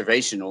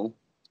conservational,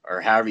 or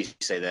however you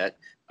say that.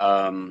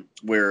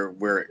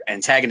 We're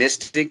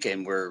antagonistic,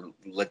 and we're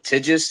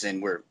litigious,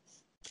 and we're,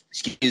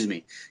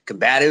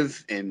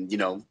 combative,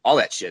 and all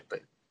that shit.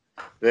 But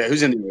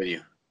who's in there with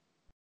you?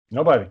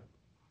 Nobody.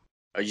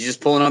 Are you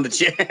just pulling on the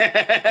chair?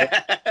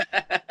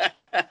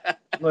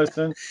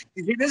 Listen.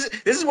 This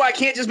is why it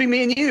can't just be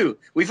me and you.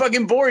 We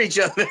fucking bore each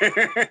other.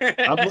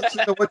 I'm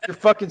listening to what you're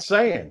fucking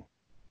saying.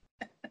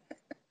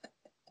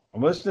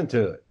 I'm listening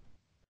to it.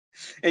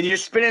 And you're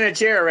spinning a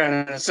chair around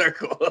in a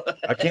circle.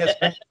 I can't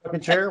spin a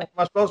fucking chair. What am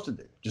I supposed to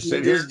do? Just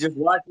sit here? Just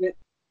watch it.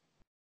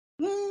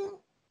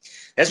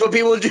 That's what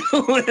people do.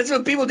 That's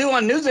what people do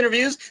on news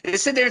interviews. They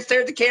sit there and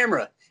stare at the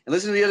camera and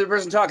listen to the other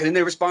person talk, and then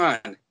they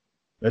respond.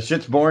 That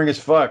shit's boring as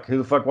fuck. Who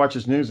the fuck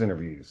watches news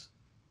interviews?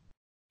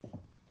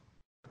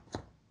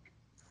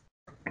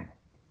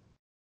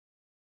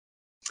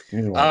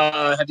 Anyway.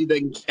 Have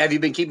you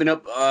been keeping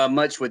up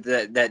much with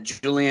that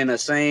Julian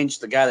Assange,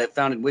 the guy that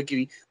founded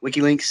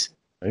WikiLeaks?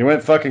 He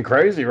went fucking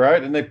crazy, right?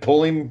 Didn't they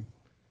pull him?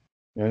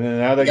 And then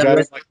now they got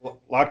him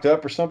locked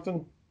up or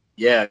something?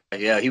 Yeah.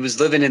 He was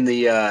living in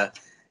the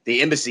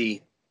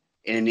embassy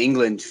in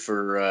England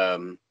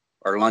or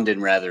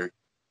London rather.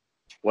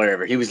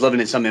 Whatever. He was living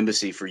in some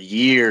embassy for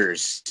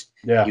years.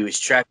 Yeah. He was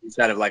trapped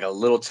inside of like a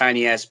little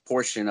tiny ass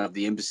portion of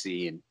the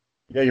embassy. And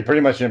yeah, you're pretty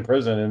much in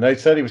prison. And they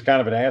said he was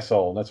kind of an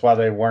asshole. And that's why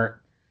they weren't.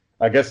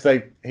 I guess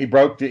he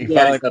broke the.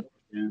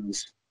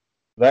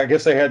 I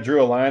guess they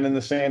drew a line in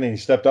the sand and he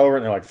stepped over it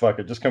and they're like, fuck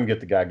it, just come get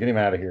the guy. Get him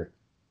out of here.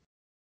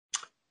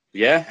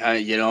 Yeah.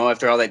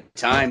 After all that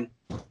time,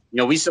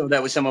 we saw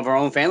that with some of our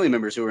own family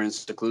members who were in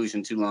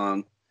seclusion too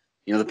long.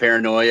 The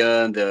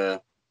paranoia,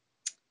 the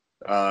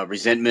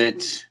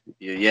resentment.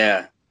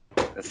 Yeah.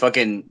 The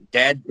fucking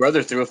dad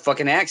brother threw a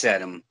fucking axe at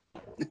him.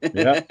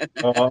 Yeah.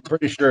 I'm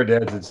pretty sure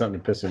dad did something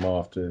to piss him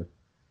off too.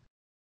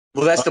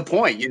 Well, that's the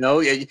point,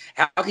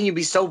 How can you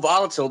be so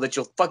volatile that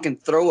you'll fucking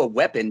throw a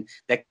weapon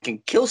that can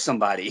kill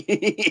somebody?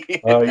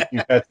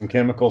 You've had some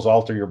chemicals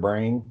alter your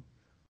brain.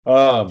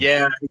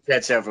 Yeah, I've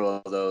had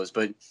several of those.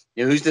 But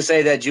who's to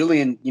say that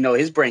Julian,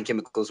 his brain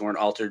chemicals weren't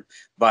altered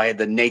by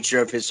the nature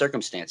of his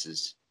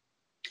circumstances?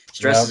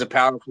 Stress is a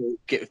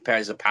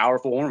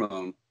powerful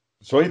hormone.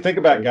 So what do you think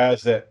about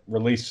guys that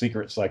release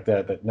secrets like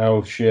that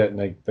know shit and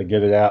they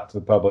get it out to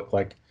the public?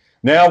 Like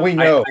now we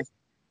know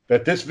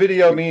that this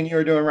video me and you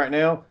are doing right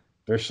now,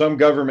 there's some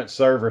government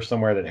server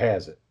somewhere that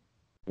has it.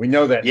 We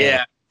know that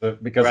now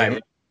because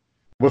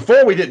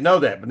before we didn't know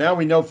that, but now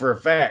we know for a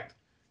fact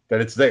that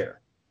it's there.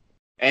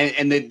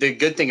 And the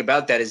good thing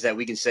about that is that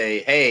we can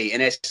say, hey,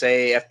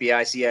 NSA,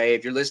 FBI, CIA,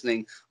 if you're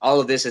listening, all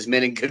of this is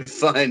meant in good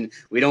fun.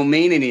 We don't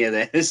mean any of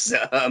this.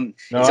 So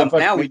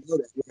now we know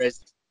that.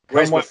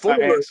 Whereas before,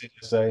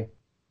 NSA.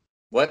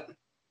 What?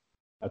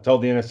 I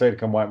told the NSA to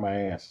come wipe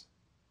my ass.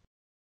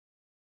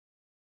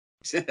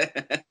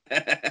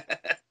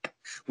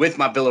 With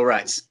my Bill of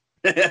Rights.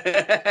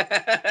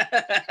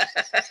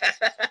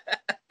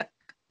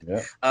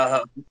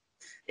 Yeah.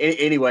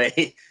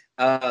 Anyway,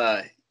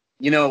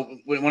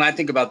 when I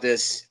think about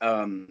this, hey,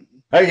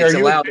 are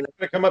you going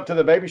to come up to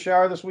the baby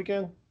shower this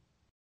weekend?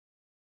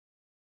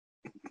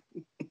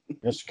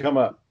 Yes, come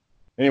up.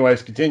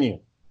 Anyways, continue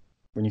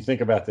when you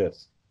think about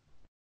this.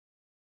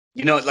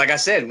 Like I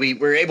said,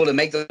 we're able to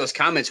make those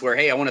comments where,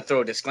 hey, I want to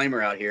throw a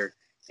disclaimer out here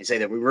and say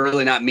that we're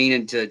really not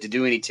meaning to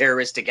do any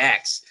terroristic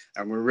acts,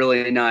 and we're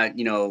really not,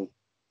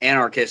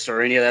 anarchists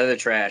or any of that other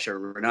trash, or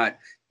we're not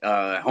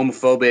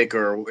homophobic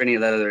or any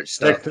of that other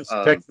stuff.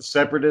 Texas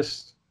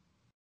separatists.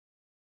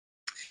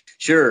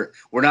 Sure,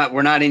 we're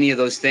not any of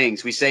those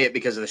things. We say it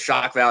because of the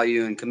shock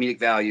value and comedic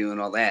value and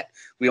all that.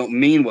 We don't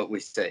mean what we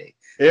say.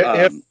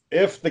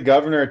 If the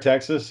governor of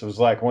Texas was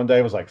like one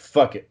day was like,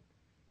 fuck it,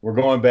 we're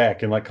going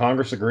back, and like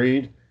Congress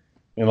agreed,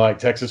 and like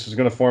Texas was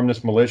going to form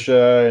this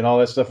militia and all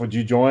that stuff, would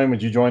you join?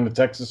 Would you join the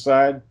Texas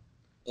side?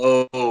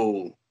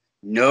 Oh,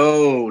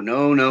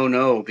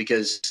 no,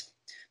 because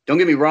don't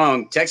get me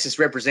wrong, Texas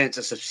represents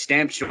a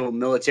substantial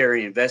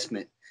military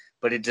investment,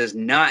 but it does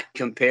not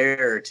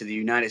compare to the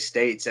United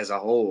States as a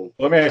whole.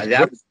 Let me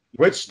ask you,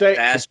 which state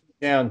could take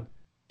down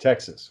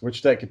Texas? Which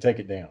state could take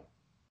it down?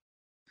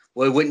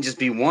 Well, it wouldn't just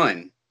be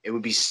one. It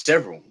would be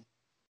several.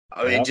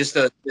 I mean, just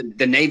the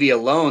Navy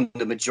alone,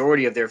 the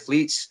majority of their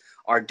fleets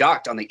are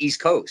docked on the East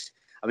Coast.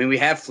 I mean, we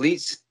have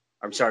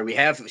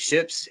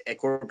ships at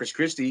Corpus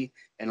Christi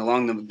and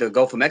along the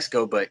Gulf of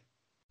Mexico, but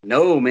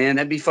no, man,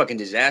 that'd be fucking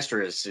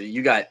disastrous.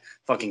 You got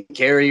fucking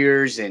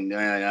carriers, and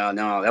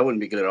no, that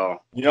wouldn't be good at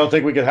all. You don't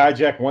think we could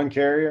hijack one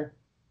carrier?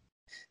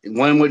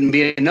 One wouldn't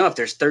be enough.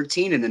 There's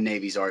 13 in the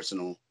Navy's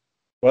arsenal.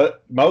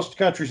 But most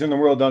countries in the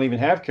world don't even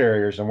have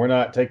carriers, and we're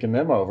not taking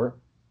them over.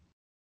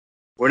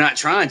 We're not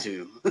trying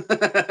to.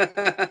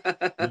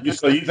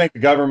 So you think the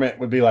government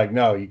would be like,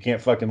 no, you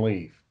can't fucking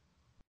leave?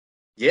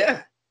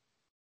 Yeah.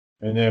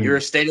 And then you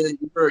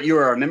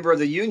are a member of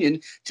the Union.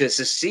 To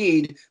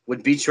secede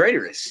would be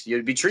traitorous.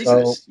 You'd be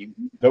treasonous.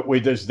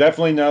 There's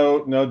definitely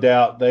no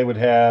doubt they would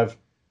have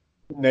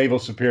naval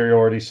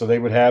superiority, so they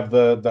would have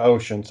the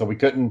ocean. So we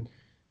couldn't.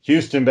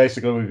 Houston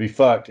basically would be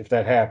fucked if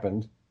that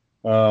happened.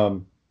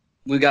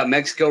 We got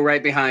Mexico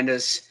right behind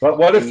us. But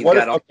what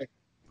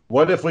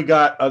if we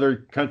got other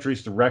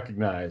countries to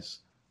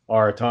recognize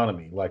our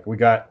autonomy? Like we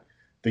got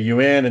the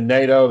UN and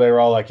NATO. They were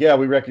all like, yeah,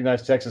 we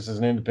recognize Texas as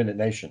an independent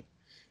nation.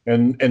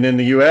 And then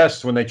the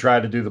U.S., when they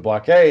tried to do the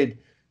blockade,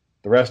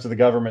 the rest of the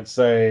government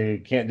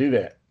say can't do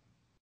that.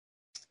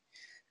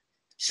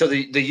 So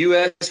the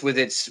U.S. with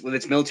its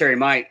military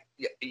might,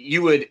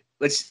 your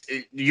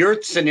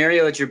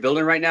scenario that you're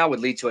building right now would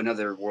lead to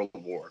another world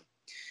war.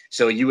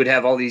 So you would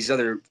have all these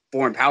other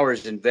foreign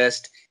powers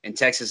invest in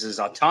Texas's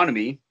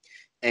autonomy,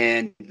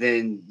 and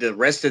then the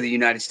rest of the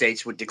United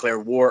States would declare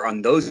war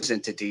on those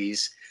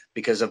entities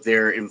because of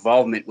their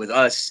involvement with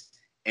us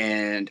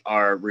and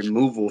our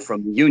removal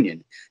from the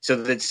Union. So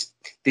the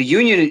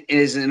Union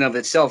is in of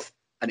itself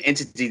an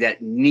entity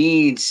that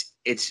needs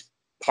its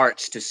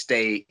parts to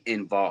stay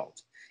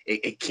involved.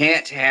 It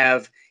can't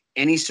have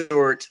any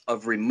sort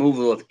of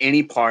removal of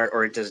any part,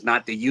 or it does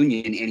not the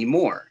Union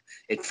anymore.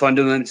 It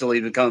fundamentally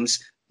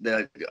becomes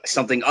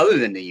something other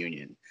than the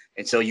Union.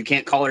 And so you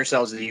can't call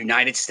ourselves the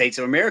United States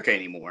of America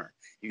anymore.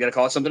 You got to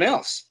call it something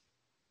else.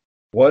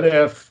 What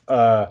if,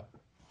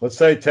 let's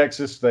say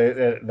Texas,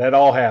 that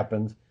all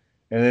happened,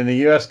 and then the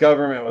U.S.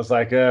 government was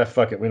like,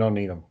 fuck it, we don't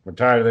need them. We're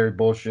tired of their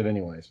bullshit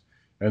anyways.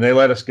 And they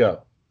let us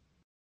go.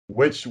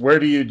 Where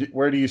do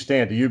you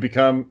stand?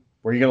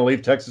 Were you going to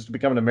leave Texas to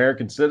become an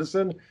American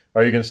citizen,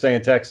 or are you going to stay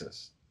in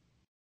Texas?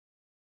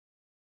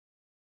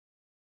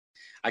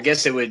 I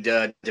guess it would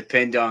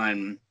depend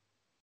on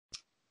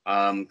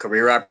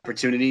career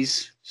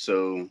opportunities.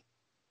 So,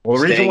 well,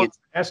 the reason why I'm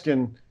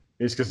asking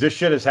is because this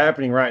shit is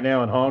happening right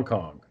now in Hong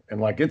Kong,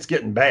 and like it's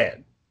getting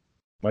bad.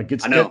 Like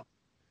it's getting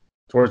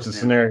towards the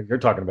scenario you're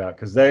talking about,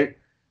 because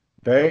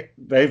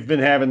they've been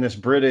having this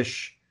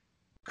British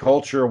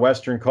culture,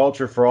 Western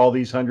culture for all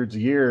these hundreds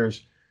of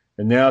years,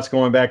 and now it's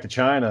going back to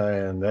China,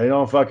 and they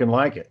don't fucking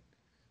like it,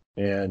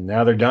 and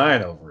now they're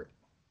dying over it.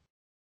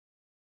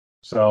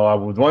 So I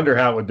would wonder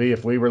how it would be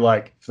if we were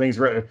like things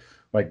were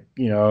like,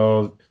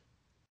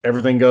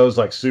 everything goes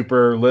like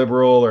super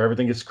liberal or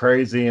everything gets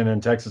crazy, and then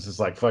Texas is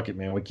like, fuck it,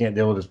 man, we can't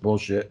deal with this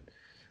bullshit.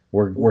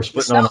 We're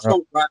splitting on our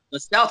own. The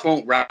South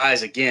won't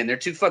rise again. They're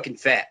too fucking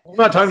fat. I'm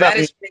not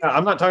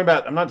talking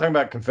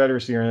about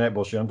Confederacy or any of that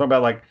bullshit. I'm talking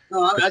about like.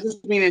 No, I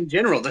just mean in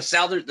general. The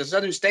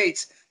southern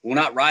states will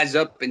not rise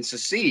up and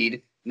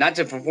secede, not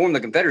to form the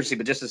Confederacy,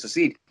 but just to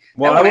secede.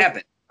 Well, that won't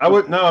happen.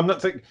 I'm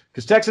not thinking,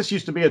 because Texas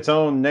used to be its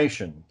own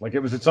nation, like it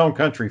was its own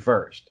country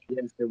first.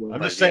 Yes, it was.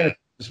 I'm just saying,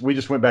 we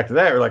just went back to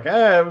that. We're like,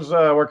 it was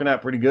working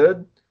out pretty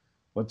good.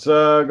 Let's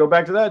go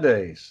back to that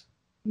days.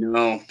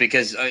 No,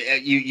 because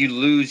you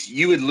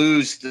would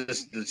lose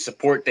the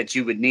support that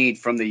you would need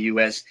from the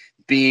U.S.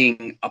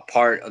 being a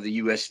part of the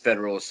U.S.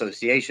 Federal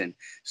Association.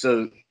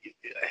 So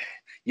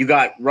you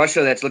got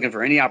Russia that's looking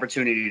for any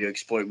opportunity to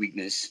exploit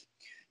weakness.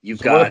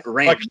 You've got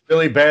Iran. Like a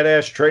really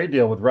badass trade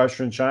deal with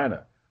Russia and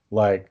China,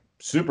 like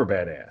super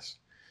badass.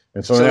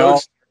 And so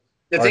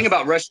the thing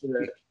about Russia,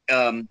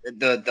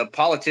 the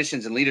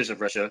politicians and leaders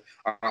of Russia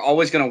are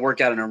always going to work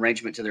out an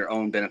arrangement to their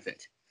own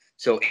benefit.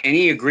 So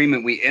any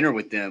agreement we enter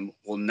with them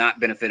will not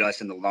benefit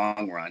us in the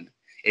long run.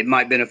 It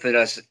might benefit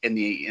us in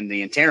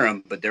the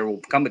interim, but there will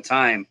come a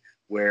time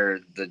where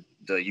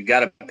you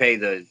got to pay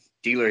the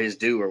dealer his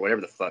due, or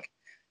whatever the fuck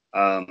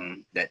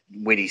that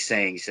witty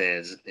saying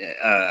says.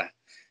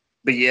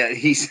 But yeah,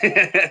 he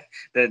said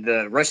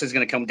the Russia's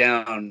going to come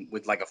down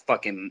with like a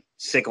fucking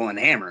sickle and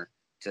hammer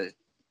to,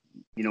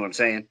 you know what I'm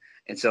saying?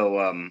 And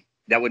so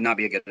that would not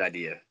be a good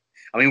idea.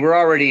 I mean, we're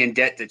already in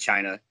debt to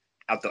China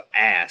out the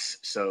ass,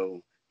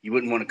 so you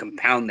wouldn't want to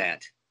compound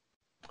that.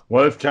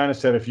 What if China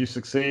said, if you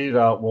succeed,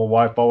 we'll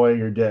wipe away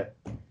your debt?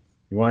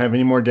 You won't have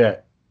any more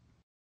debt.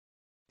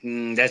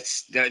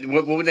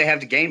 What would they have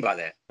to gain by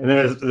that? And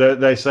then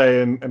they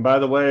say, and by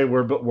the way,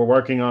 we're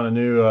working on a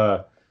new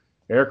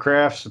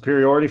aircraft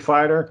superiority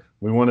fighter.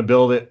 We want to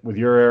build it with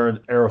your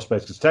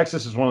aerospace, because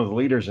Texas is one of the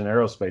leaders in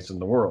aerospace in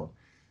the world.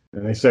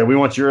 And they say, we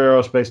want your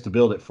aerospace to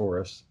build it for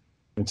us.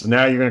 And so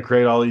now you're going to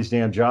create all these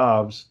damn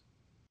jobs,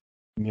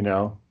 you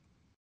know.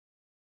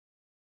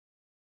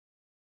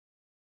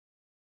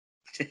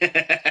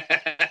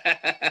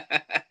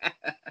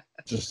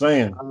 Just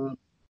saying.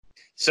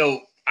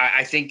 So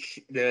I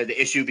think the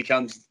issue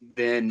becomes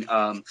then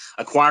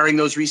acquiring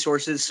those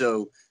resources.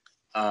 So,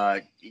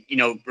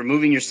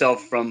 removing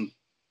yourself from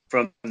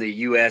the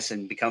U.S.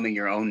 and becoming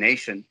your own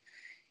nation.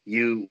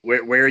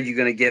 Where are you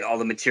going to get all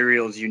the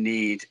materials you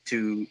need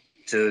to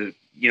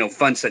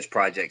fund such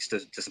projects, to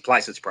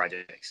supply such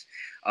projects?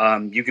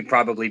 You could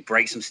probably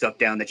break some stuff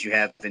down that you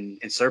have in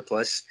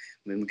surplus.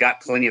 I mean, we've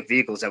got plenty of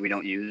vehicles that we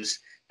don't use.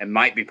 It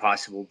might be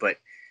possible, but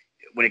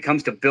when it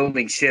comes to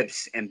building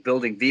ships and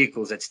building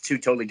vehicles, that's two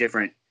totally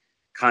different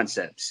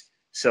concepts.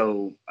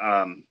 So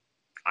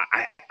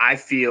I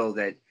feel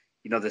that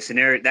that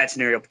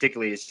scenario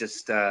particularly is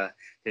just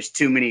there's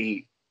too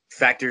many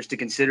factors to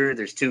consider.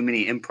 There's too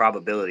many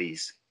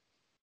improbabilities.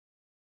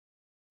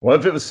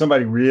 What if it was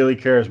somebody really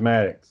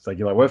charismatic? It's like,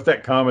 what if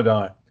that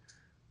commandant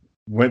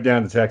went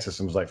down to Texas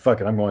and was like, fuck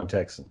it, I'm going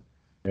Texan,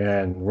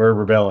 and we're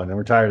rebelling and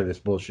we're tired of this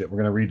bullshit.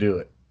 We're going to redo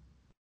it.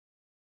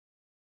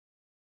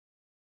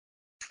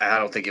 I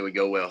don't think it would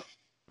go well.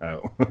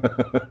 Oh.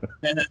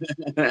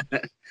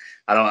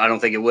 I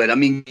don't think it would. I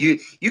mean,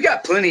 you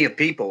got plenty of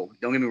people,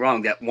 don't get me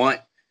wrong, that want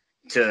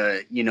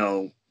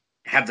to,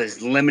 have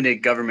as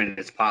limited government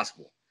as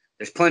possible.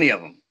 There's plenty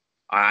of them.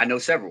 I know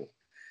several.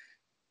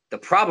 The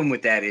problem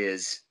with that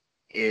is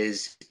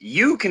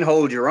you can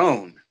hold your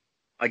own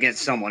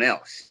against someone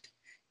else.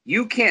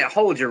 You can't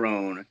hold your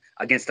own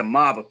against a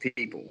mob of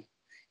people.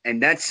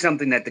 And that's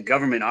something that the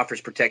government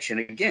offers protection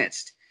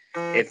against.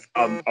 If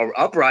an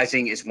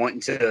uprising is wanting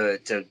to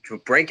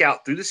break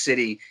out through the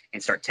city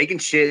and start taking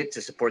shit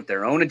to support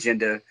their own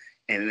agenda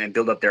and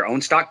build up their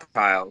own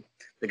stockpile,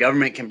 the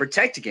government can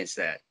protect against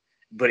that.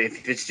 But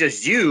if it's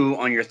just you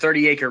on your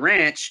 30-acre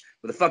ranch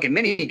with a fucking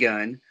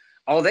minigun,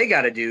 all they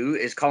got to do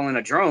is call in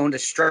a drone to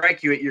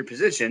strike you at your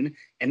position,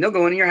 and they'll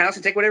go into your house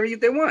and take whatever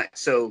they want.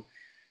 So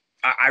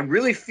I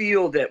really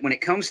feel that when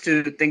it comes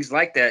to things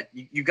like that,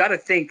 you got to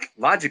think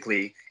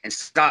logically and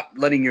stop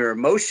letting your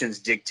emotions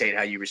dictate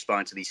how you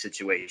respond to these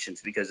situations,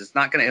 because it's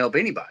not going to help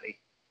anybody.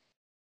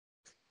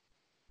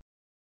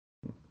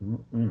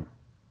 Mm-mm.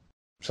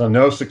 So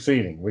no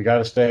succeeding. We got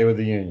to stay with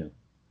the Union.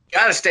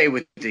 Got to stay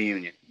with the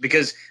Union,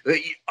 because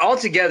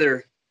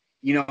altogether,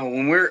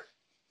 when we're,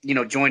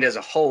 joined as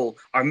a whole,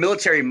 our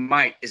military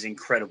might is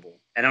incredible.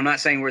 And I'm not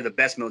saying we're the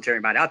best military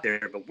might out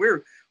there, but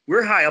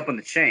we're high up on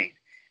the chain.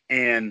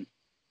 And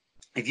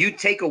if you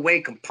take away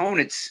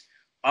components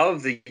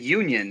of the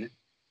Union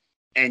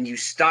and you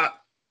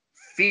stop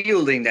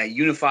fielding that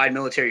unified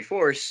military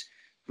force,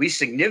 we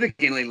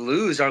significantly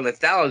lose our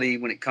lethality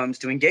when it comes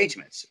to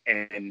engagements.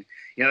 And,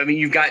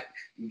 you've got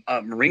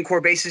Marine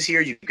Corps bases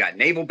here, you've got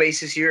naval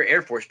bases here,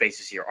 Air Force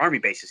bases here, Army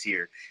bases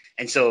here.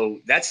 And so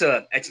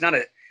it's not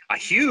a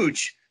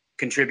huge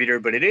contributor,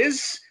 but it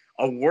is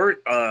a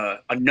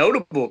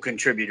notable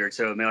contributor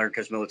to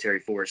America's military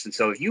force. And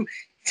so if you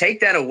take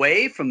that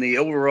away from the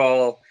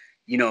overall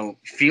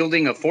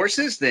fielding of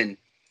forces, then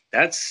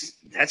that's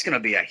going to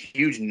be a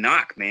huge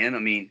knock, man. I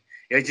mean,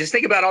 Just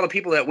think about all the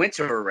people that went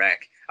to Iraq.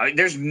 I mean,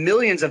 there's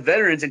millions of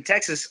veterans in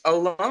Texas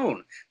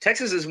alone.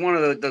 Texas is one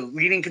of the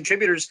leading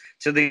contributors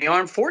to the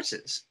armed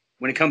forces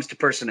when it comes to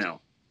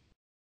personnel.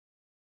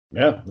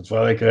 Yeah, that's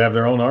why they could have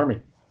their own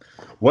army.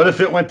 What if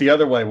it went the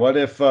other way? What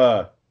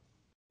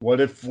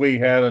if we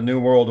had a new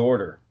world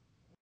order?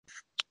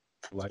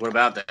 Like, what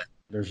about that?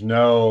 There's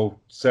no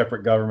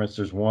separate governments.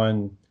 There's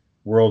one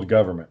world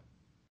government.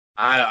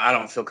 I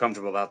don't feel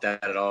comfortable about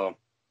that at all.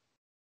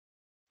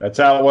 That's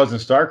how it was in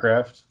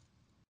StarCraft.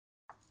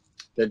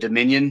 The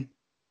Dominion?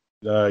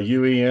 The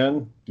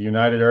UEN, the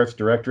United Earth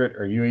Directorate,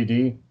 or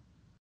UED.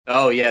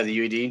 Oh, yeah, the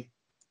UED.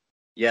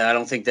 Yeah, I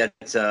don't think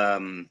that's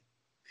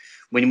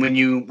when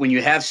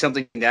you have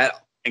something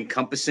that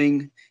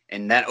encompassing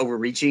and that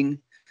overreaching,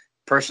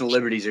 personal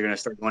liberties are going to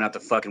start going out the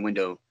fucking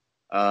window.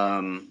 I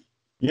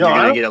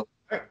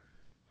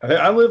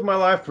live my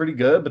life pretty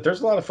good, but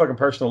there's a lot of fucking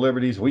personal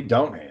liberties we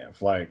don't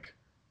have. Like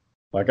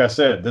I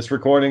said, this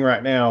recording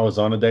right now is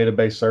on a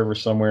database server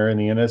somewhere in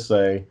the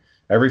NSA.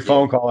 Every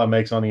phone call I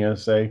make's on the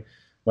NSA.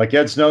 Like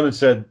Ed Snowden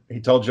said, he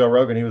told Joe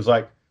Rogan, he was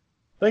like,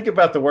 think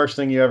about the worst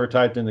thing you ever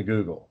typed into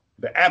Google.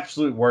 The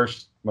absolute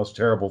worst, most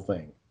terrible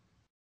thing.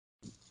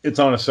 It's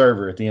on a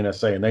server at the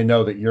NSA, and they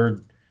know that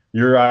your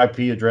IP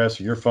address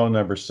or your phone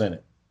number sent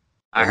it.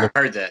 I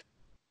heard that.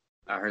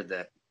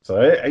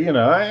 So, I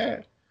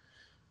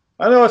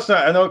know it's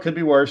not. I know it could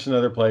be worse in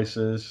other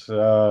places.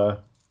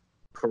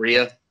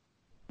 Korea.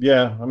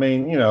 Yeah, I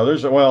mean,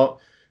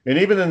 and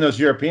even in those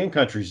European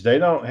countries, they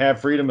don't have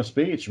freedom of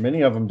speech.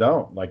 Many of them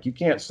don't. Like, you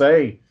can't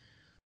say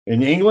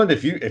in England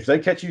if they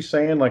catch you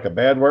saying like a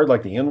bad word,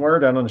 like the N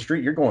word out on the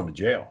street, you're going to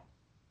jail.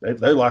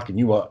 They're locking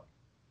you up.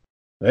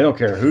 They don't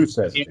care who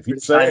says it. If you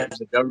say it,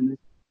 the government,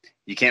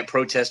 you can't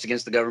protest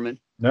against the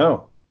government.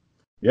 No.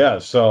 Yeah.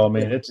 So I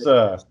mean, it's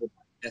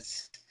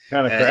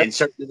kind of in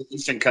certain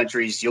Eastern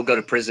countries, you'll go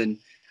to prison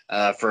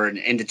for an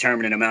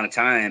indeterminate amount of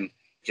time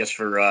just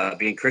for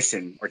being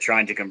Christian or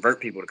trying to convert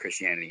people to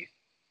Christianity.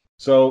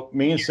 So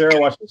me and Sarah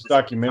watched this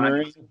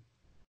documentary.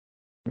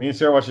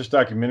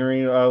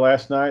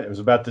 Last night. It was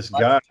about this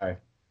guy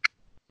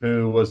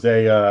who was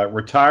a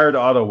retired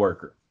auto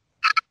worker,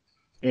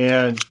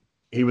 and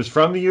he was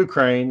from the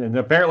Ukraine. And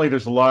apparently,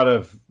 there's a lot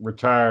of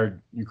retired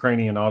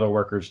Ukrainian auto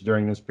workers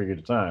during this period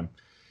of time.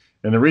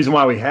 And the reason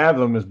why we have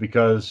them is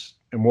because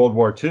in World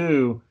War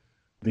II,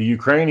 the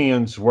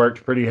Ukrainians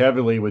worked pretty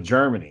heavily with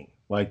Germany.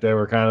 Like they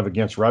were kind of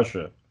against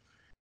Russia.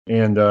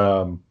 And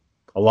a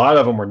lot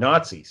of them were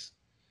Nazis.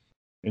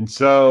 And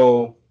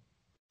so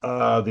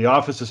the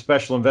Office of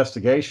Special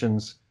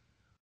Investigations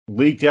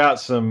leaked out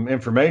some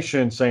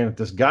information saying that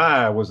this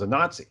guy was a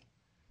Nazi.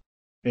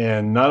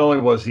 And not only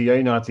was he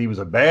a Nazi, he was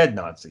a bad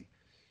Nazi.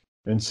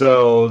 And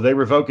so they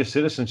revoke his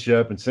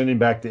citizenship and send him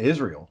back to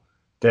Israel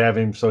to have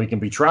him so he can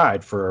be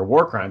tried for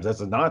war crimes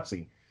as a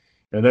Nazi.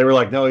 And they were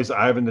like, no, he's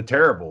Ivan the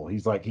Terrible.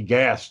 He's like, he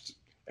gassed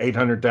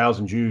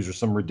 800,000 Jews or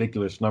some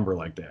ridiculous number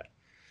like that.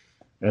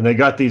 And they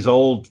got these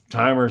old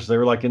timers. They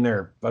were like in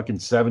their fucking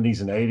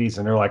 70s and 80s.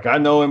 And they're like, I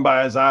know him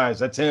by his eyes.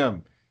 That's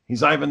him.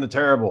 He's Ivan the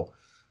Terrible.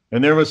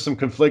 And there was some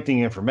conflicting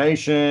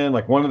information.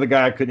 Like one of the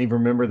guy couldn't even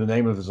remember the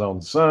name of his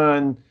own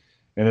son.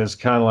 And it's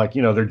kind of like,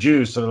 they're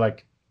Jews. So they're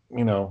like,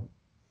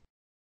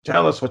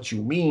 tell us what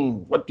you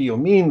mean. What do you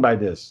mean by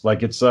this?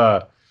 Like it's,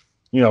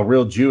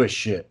 real Jewish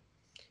shit.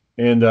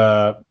 And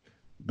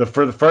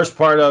for the first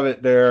part of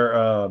it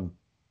there,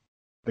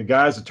 the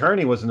guy's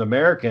attorney was an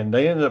American.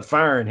 They ended up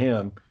firing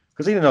him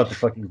because he didn't know what the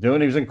fuck he was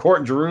doing. He was in court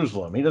in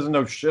Jerusalem. He doesn't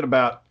know shit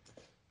about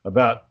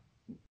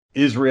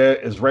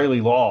Israeli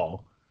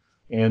law.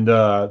 And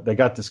they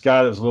got this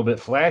guy that was a little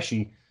bit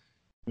flashy.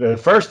 At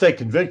first they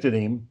convicted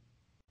him,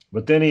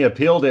 but then he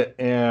appealed it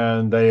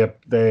and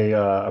they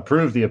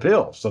approved the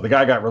appeal. So the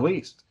guy got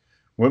released,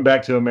 went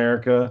back to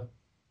America,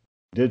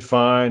 did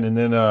fine. And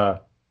then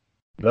the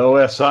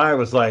OSI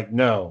was like,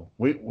 no,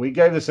 we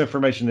gave this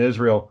information to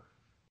Israel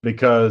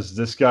because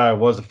this guy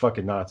was a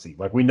fucking Nazi.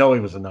 Like, we know he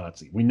was a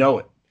Nazi. We know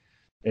it.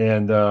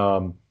 And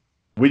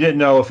we didn't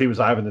know if he was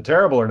Ivan the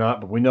Terrible or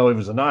not, but we know he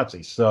was a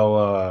Nazi.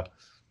 So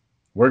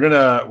we're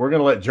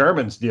gonna let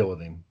Germans deal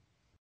with him.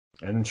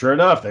 And sure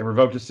enough, they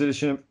revoked his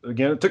citizenship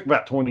again. It took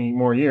about 20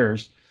 more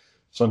years.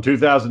 So in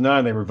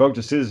 2009, they revoked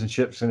his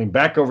citizenship, sent him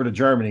back over to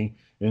Germany,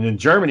 and then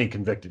Germany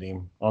convicted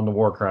him on the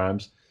war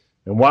crimes.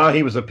 And while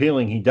he was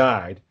appealing, he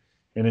died.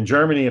 And in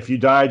Germany, if you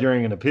die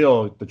during an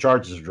appeal, the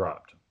charges are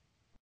dropped.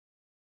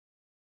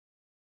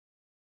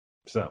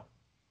 So,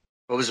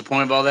 what was the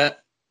point of all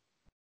that?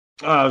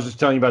 I was just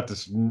telling you about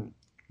this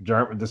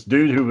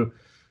dude who,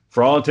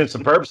 for all intents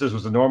and purposes,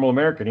 was a normal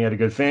American. He had a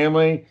good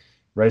family,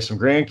 raised some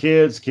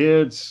grandkids,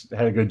 kids,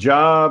 had a good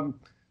job,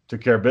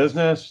 took care of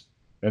business.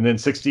 And then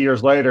 60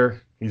 years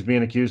later, he's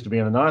being accused of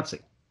being a Nazi.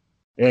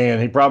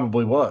 And he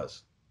probably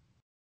was.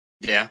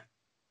 Yeah.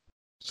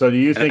 So do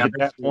you think at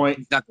that point,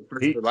 he's not the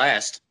first or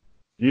last?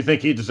 Do you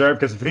think he deserved,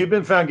 because if he'd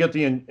been found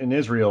guilty in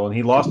Israel and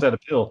he lost that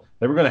appeal,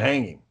 they were going to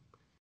hang him.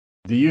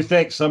 Do you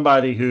think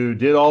somebody who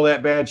did all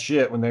that bad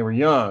shit when they were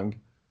young,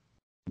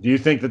 do you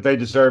think that they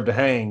deserve to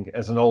hang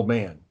as an old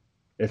man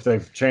if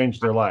they've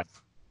changed their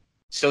life?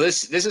 So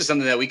this is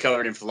something that we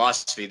covered in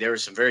philosophy. There were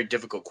some very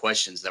difficult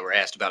questions that were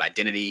asked about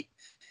identity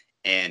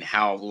and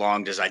how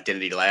long does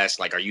identity last?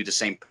 Like, are you the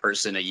same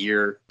person a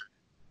year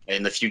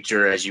in the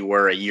future as you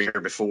were a year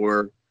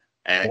before?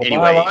 Well,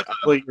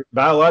 Anyway,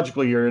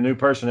 biologically, you're a new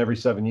person every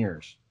 7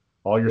 years.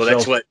 All your well,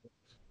 cells.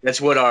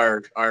 that's what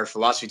our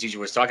philosophy teacher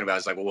was talking about.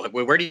 It's like, well,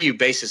 where do you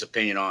base this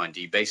opinion on?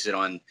 Do you base it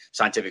on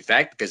scientific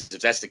fact? Because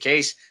if that's the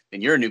case,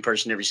 then you're a new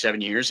person every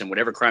 7 years, and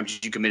whatever crimes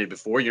you committed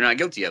before, you're not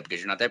guilty of because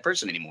you're not that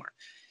person anymore.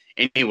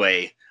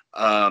 Anyway,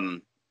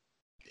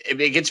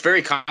 it gets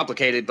very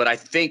complicated, but I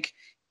think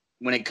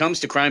when it comes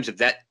to crimes of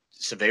that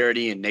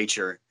severity and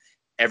nature,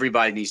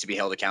 everybody needs to be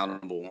held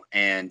accountable.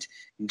 And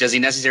does he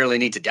necessarily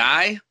need to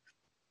die?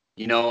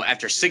 You know,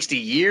 after 60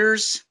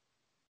 years,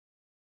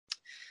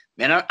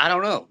 man, I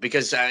don't know.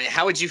 Because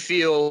how would you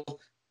feel?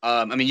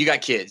 I mean, you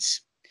got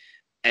kids.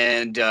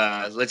 And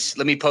let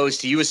me pose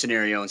to you a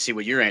scenario and see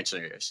what your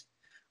answer is.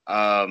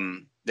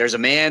 There's a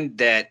man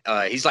that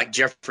he's like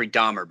Jeffrey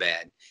Dahmer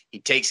bad. He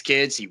takes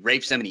kids, he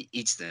rapes them, and he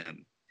eats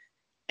them.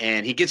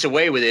 And he gets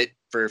away with it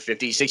for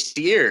 50,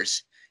 60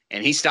 years.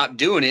 And he stopped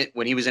doing it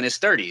when he was in his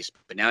 30s.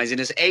 But now he's in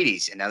his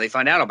 80s. And now they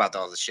find out about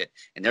all this shit.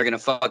 And they're going to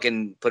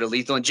fucking put a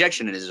lethal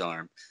injection in his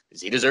arm.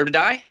 Does he deserve to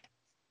die?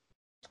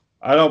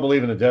 I don't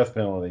believe in the death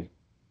penalty.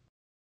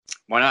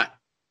 Why not?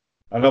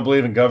 I don't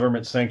believe in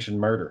government-sanctioned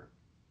murder.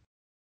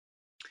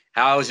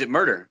 How is it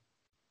murder?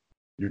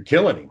 You're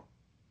killing him.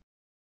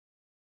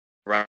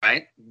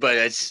 Right? But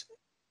it's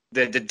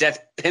the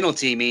death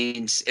penalty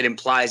means it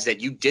implies that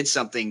you did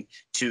something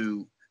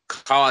to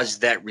cause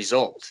that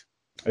result.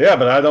 Yeah,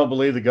 but I don't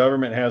believe the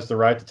government has the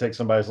right to take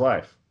somebody's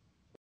life.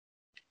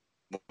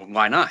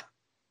 Why not?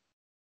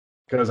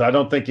 Because I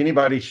don't think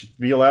anybody should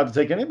be allowed to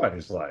take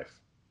anybody's life.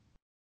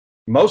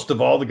 Most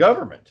of all, the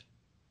government.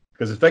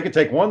 Because if they could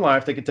take one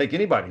life, they could take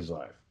anybody's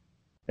life.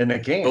 And they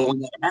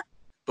can't.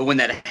 But when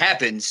that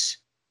happens,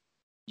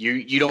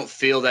 you don't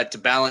feel that to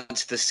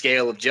balance the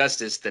scale of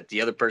justice that the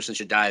other person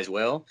should die as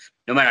well,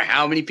 no matter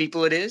how many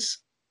people it is?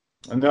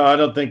 No, I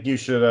don't think you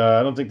should.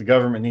 I don't think the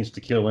government needs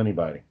to kill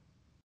anybody.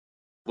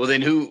 Well,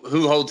 then who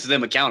holds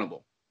them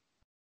accountable?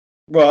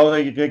 Well,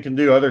 they can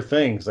do other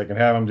things. They can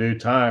have them do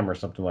time or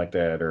something like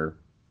that or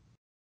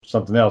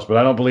something else. But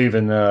I don't believe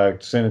in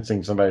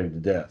sentencing somebody to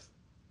death.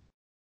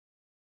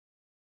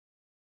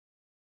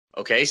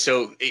 Okay,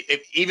 so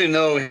even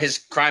though his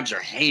crimes are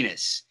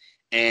heinous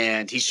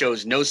and he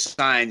shows no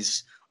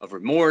signs of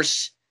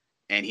remorse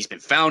and he's been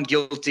found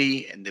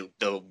guilty and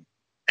the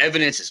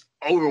evidence is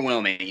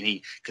overwhelming and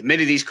he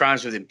committed these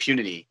crimes with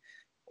impunity,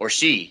 or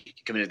she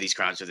committed these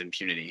crimes with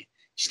impunity,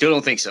 you still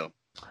don't think so?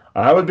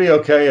 I would be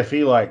okay if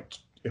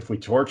if we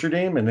tortured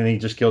him and then he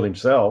just killed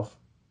himself.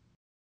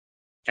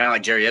 Kind of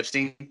like Jerry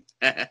Epstein?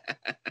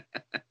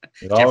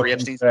 Jeffrey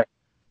Epstein?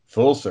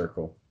 Full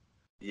circle.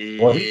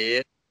 Yeah. Well,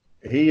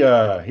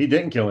 he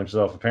didn't kill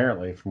himself,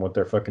 apparently, from what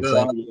they're fucking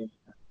saying.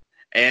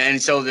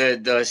 And so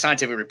the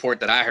scientific report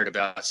that I heard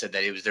about said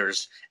that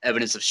there's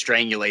evidence of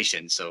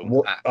strangulation.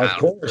 So of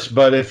course,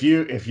 but if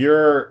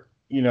you're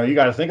you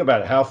got to think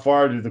about it. How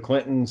far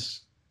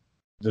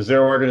does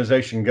their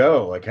organization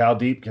go? Like, how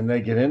deep can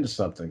they get into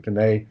something? Can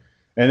they?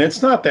 And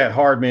it's not that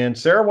hard, man.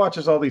 Sarah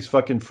watches all these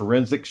fucking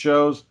forensic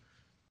shows.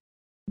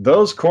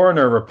 Those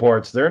coroner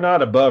reports, they're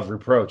not above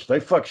reproach. They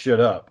fuck shit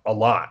up a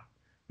lot.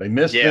 They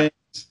miss things.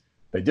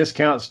 They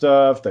discount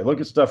stuff. They look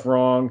at stuff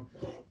wrong.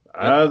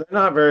 They're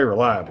not very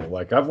reliable.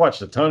 Like, I've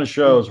watched a ton of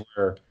shows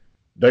where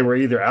they were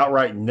either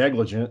outright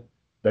negligent,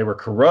 they were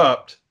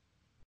corrupt,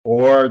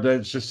 or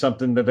it's just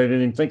something that they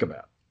didn't even think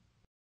about.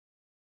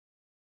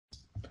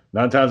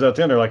 9 times out of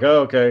 10, they're like,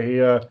 "Oh, okay, he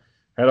had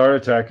a heart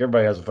attack.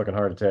 Everybody has a fucking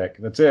heart attack.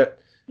 That's it."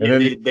 And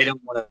then they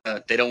don't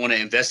want to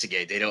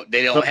investigate. They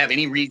don't have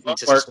any reason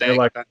to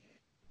suspect.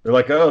 They're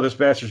like, "Oh, this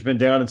bastard's been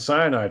down in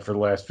cyanide for the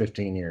last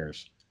 15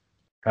 years.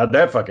 How'd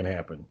that fucking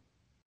happen?"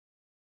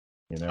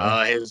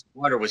 His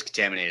water was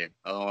contaminated.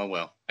 Oh,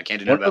 well, I can't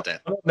do nothing about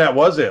that. That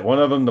was it. One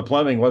of them, the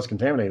plumbing was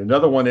contaminated.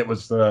 Another one, it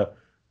was the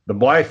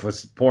wife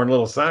was pouring a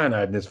little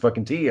cyanide in his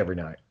fucking tea every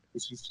night.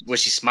 Was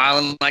she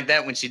smiling like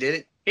that when she did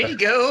it? Here you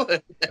go.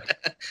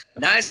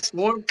 Nice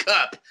warm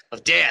cup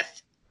of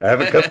death. I have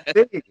a cup of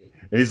tea.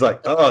 And he's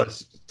like, "Oh,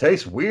 this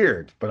tastes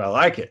weird, but I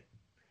like it.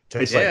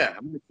 Tastes like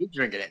I'm gonna keep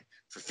drinking it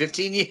for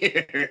 15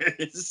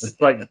 years."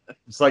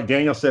 It's like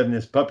Daniel said in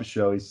his puppet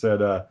show. He said,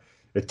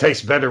 "It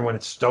tastes better when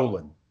it's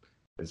stolen.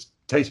 It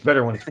tastes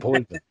better when it's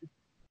poison."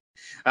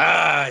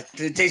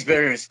 It tastes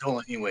better when it's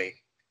stolen anyway.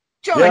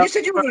 John, you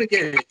said you were going to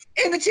get it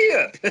in the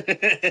tip.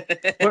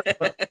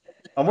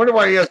 I wonder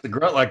why he has to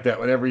grunt like that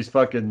whenever he's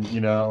fucking,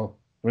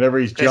 whenever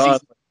he's John.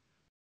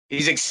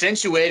 He's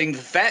accentuating the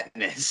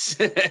fatness.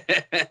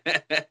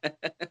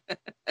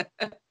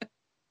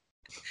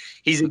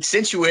 He's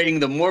accentuating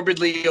the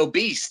morbidly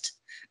obese.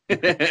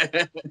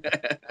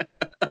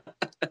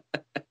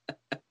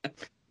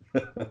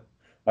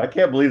 I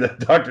can't believe that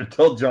doctor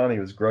told Johnny he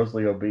was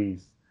grossly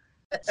obese.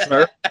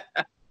 Sir,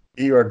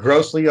 you are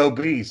grossly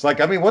obese. Like,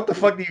 I mean, what the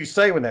fuck do you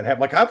say when that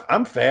happens? Like,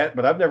 I'm fat,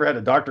 but I've never had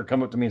a doctor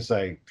come up to me and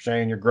say,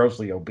 "Shane, you're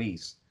grossly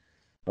obese."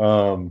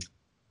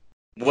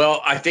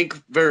 Well, I think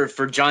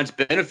for John's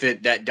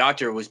benefit, that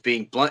doctor was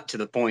being blunt to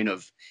the point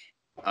of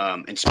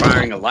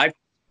inspiring a life.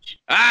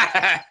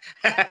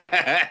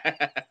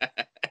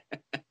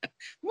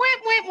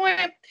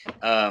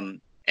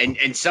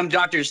 And some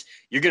doctors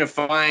you're gonna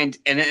find,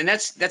 and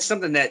that's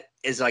something that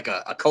is like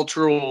a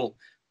cultural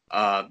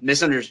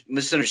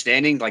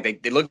misunderstanding.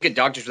 Like they look at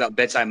doctors without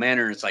bedside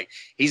manner, and it's like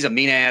he's a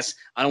mean ass.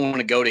 I don't want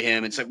to go to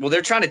him. It's like, well,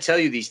 they're trying to tell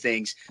you these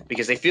things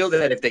because they feel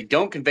that if they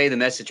don't convey the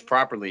message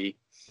properly,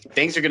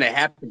 things are going to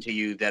happen to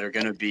you that are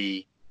going to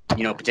be,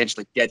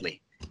 potentially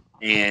deadly.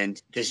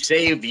 And to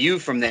save you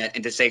from that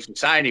and to save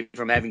society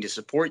from having to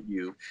support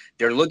you,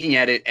 they're looking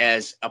at it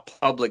as a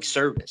public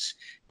service.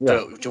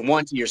 Yeah. To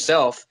one, to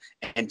yourself,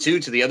 and two,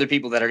 to the other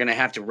people that are going to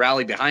have to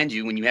rally behind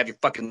you when you have your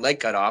fucking leg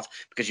cut off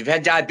because you've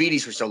had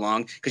diabetes for so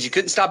long because you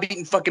couldn't stop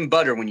eating fucking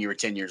butter when you were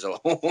 10 years old.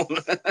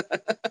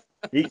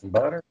 Eating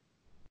butter?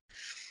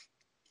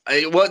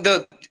 Well,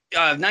 the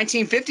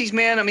 1950s,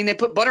 man, I mean, they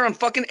put butter on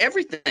fucking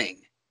everything.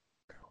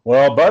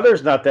 Well,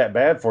 butter's not that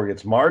bad for you.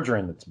 It's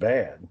margarine that's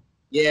bad.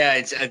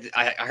 Yeah,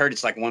 I heard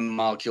it's like one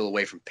molecule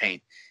away from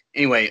paint.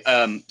 Anyway,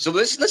 so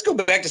let's go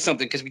back to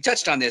something because we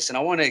touched on this, and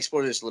I want to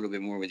explore this a little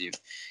bit more with you.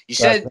 You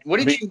said, what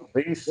did you?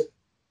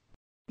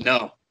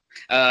 No.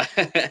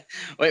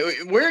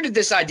 Where did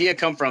this idea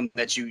come from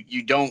that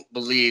you don't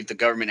believe the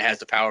government has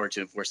the power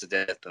to enforce the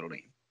death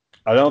penalty?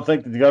 I don't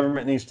think the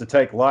government needs to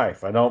take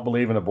life. I don't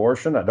believe in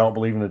abortion. I don't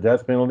believe in the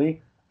death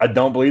penalty. I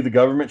don't believe the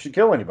government should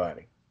kill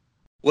anybody.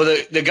 Well,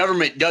 the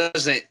government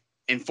doesn't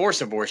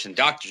enforce abortion.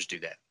 Doctors do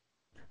that.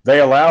 They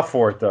allow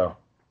for it, though.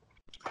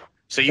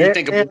 So you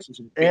think abortion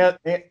should be...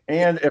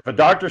 and if a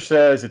doctor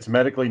says it's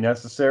medically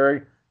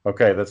necessary,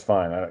 okay, that's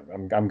fine.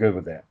 I'm good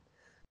with that.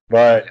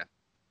 But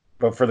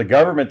for the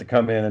government to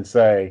come in and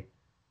say,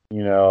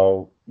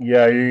 yeah,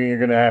 you're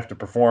going to have to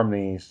perform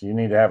these. You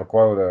need to have a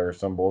quota or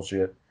some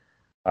bullshit.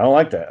 I don't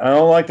like that. I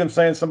don't like them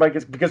saying somebody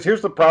gets, because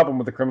here's the problem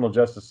with the criminal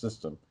justice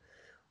system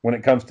when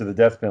it comes to the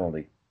death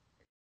penalty.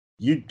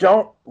 You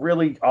don't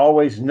really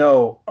always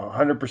know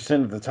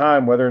 100% of the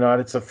time whether or not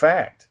it's a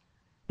fact.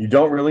 You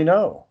don't really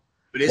know.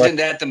 But isn't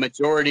that the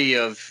majority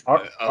of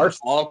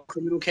all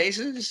criminal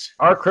cases?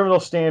 Our criminal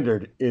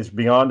standard is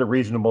beyond a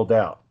reasonable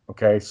doubt.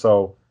 Okay,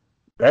 so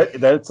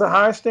that's a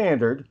high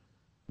standard,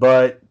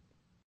 but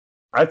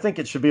I think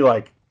it should be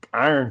like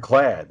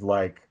ironclad,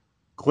 like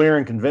clear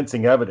and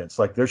convincing evidence.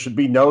 Like there should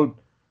be no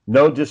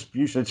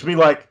disputation. It should be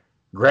like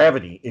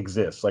gravity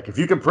exists. Like if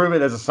you can prove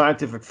it as a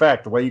scientific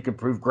fact, the way you can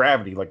prove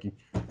gravity, like you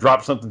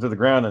drop something to the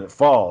ground and it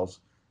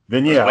falls,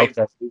 then yeah,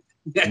 okay,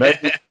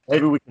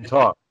 maybe we can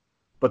talk.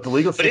 But the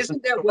legal system. But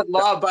isn't that what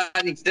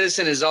law-abiding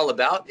citizen is all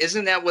about?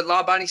 Isn't that what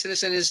law-abiding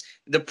citizen is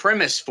the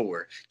premise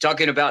for?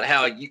 Talking about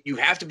how you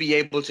have to be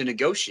able to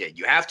negotiate.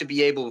 You have to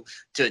be able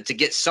to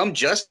get some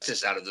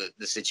justice out of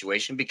the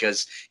situation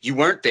because you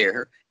weren't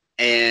there.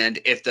 And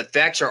if the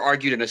facts are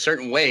argued in a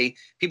certain way,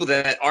 people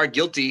that are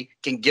guilty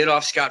can get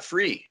off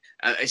scot-free.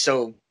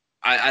 So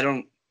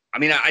I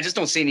just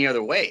don't see any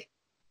other way.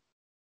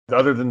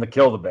 Other than to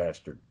kill the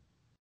bastard.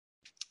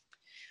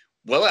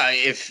 Well,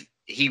 if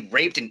he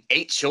raped and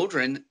ate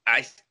children,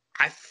 I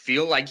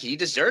feel like he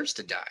deserves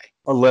to die.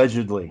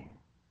 Allegedly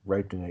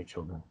raped and ate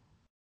children.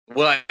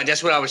 Well,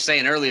 that's what I was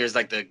saying earlier is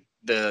like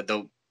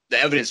the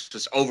evidence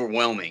was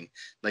overwhelming.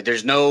 Like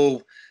there's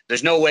no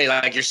way,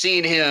 like you're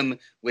seeing him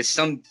with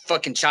some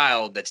fucking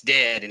child that's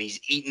dead and he's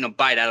eating a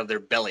bite out of their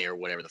belly or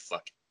whatever the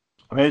fuck.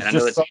 I mean, it's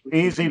just so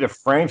easy to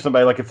frame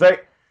somebody. Like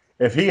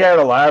if he had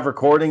a live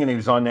recording and he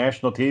was on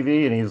national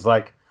TV and he's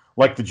like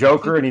the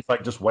Joker and he's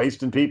like just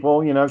wasting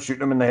people, shooting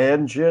them in the head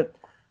and shit.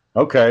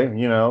 Okay,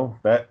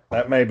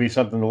 that may be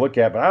something to look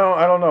at, but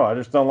I don't know. I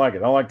just don't like it. I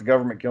don't like the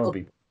government killing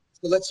people.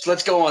 So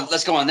let's go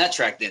on that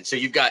track then. So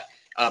you've got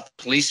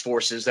police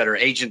forces that are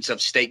agents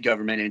of state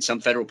government and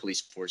some federal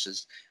police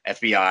forces,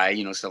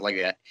 FBI, stuff like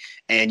that.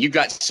 And you've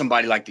got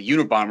somebody like the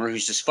Unabomber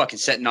who's just fucking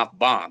setting off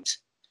bombs.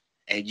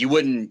 And you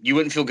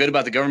wouldn't feel good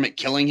about the government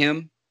killing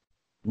him?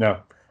 No,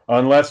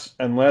 unless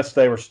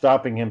they were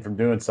stopping him from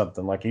doing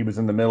something, like he was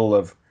in the middle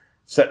of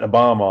setting a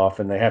bomb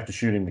off and they have to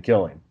shoot him to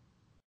kill him.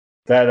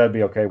 That I'd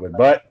be okay with.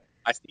 But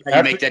I see how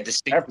you make that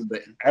distinction.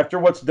 After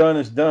what's done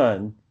is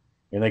done,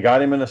 and they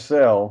got him in a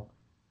cell,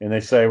 and they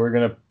say we're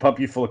going to pump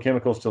you full of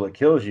chemicals till it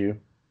kills you.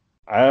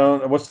 I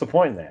don't. What's the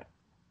point in that?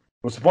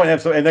 What's the point in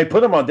that? And they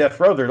put them on death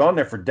row. They're on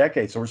there for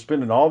decades, so we're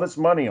spending all this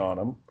money on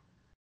them.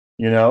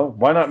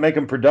 Why not make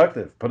them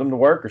productive? Put them to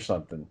work or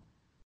something.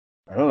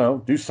 I don't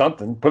know. Do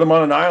something. Put them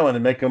on an island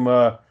and make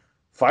them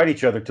fight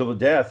each other till the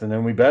death, and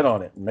then we bet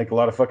on it and make a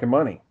lot of fucking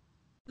money.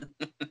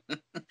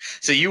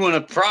 So you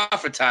want to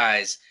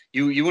profitize?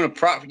 You want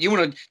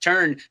to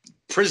turn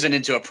prison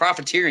into a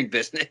profiteering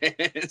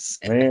business?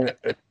 I mean,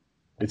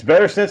 it's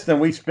better sense than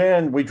we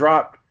spend. We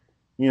drop,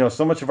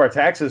 so much of our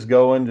taxes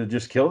go into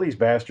just kill these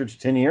bastards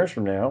 10 years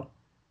from now.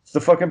 It's the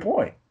fucking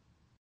point.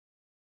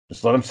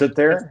 Just let them sit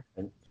there.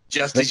 And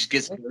justice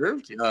gets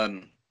served.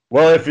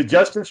 Well, if for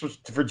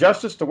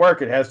justice to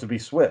work, it has to be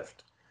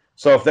swift.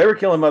 So if they were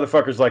killing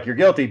motherfuckers like you're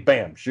guilty,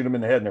 bam, shoot them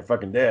in the head and they're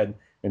fucking dead,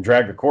 and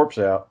drag the corpse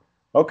out.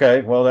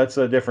 Okay, well, that's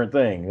a different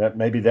thing.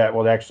 That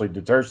will actually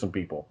deter some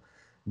people.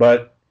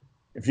 But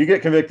if you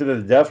get convicted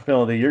of the death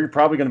penalty, you're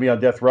probably going to be on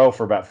death row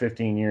for about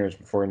 15 years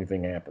before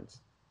anything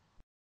happens.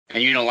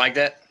 And you don't like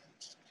that?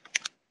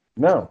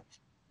 No.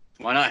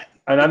 Why not?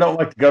 And I don't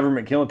like the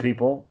government killing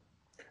people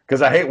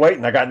because I hate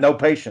waiting. I got no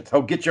patience.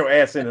 Oh, get your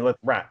ass in and let's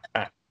right.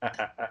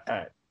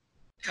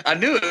 I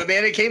knew it,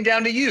 man. It came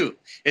down to you.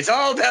 It's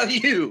all about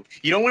you.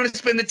 You don't want to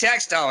spend the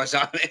tax dollars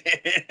on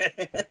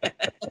it.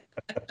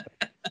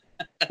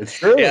 It's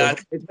true. Yeah,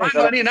 it's my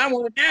money and I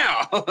want it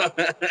now.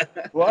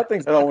 Well, I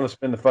think I don't want to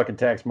spend the fucking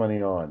tax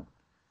money on.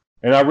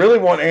 And I really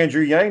want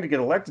Andrew Yang to get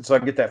elected so I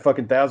can get that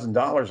fucking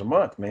 $1,000 a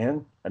month,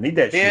 man. I need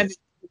that shit.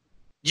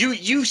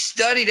 You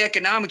studied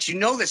economics. You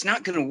know that's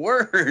not going to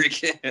work.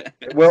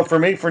 Well, for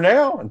me, for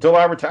now, until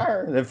I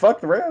retire, then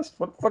fuck the rest.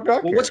 What the fuck do I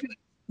care?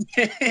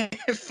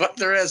 Fuck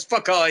the rest.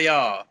 Fuck all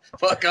y'all.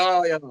 Fuck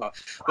all y'all.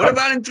 What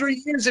about in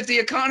 3 years if the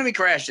economy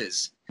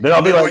crashes? Then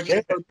I'll be like,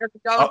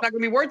 American dollar's not going to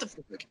be worth the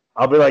fuck.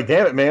 I'll be like,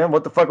 damn it, man.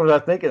 What the fuck was I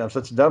thinking? I'm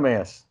such a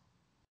dumbass.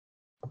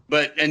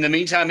 But in the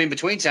meantime, in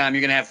between time,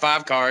 you're going to have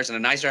 5 cars and a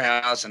nicer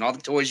house and all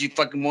the toys you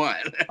fucking want.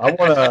 I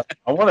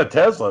want a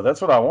Tesla.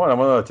 That's what I want. I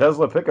want a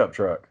Tesla pickup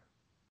truck.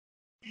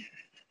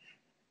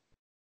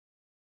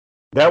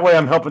 That way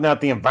I'm helping out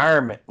the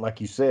environment,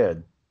 like you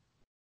said.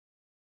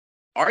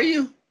 Are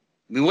you?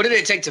 I mean, what did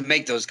it take to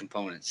make those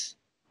components?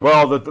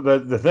 Well,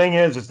 the thing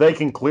is they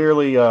can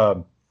clearly,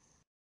 on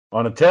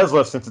a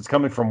Tesla, since it's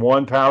coming from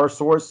one power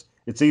source,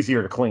 it's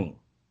easier to clean.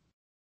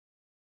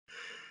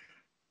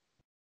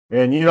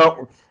 And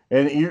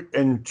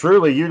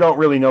truly, you don't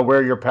really know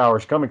where your power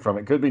is coming from.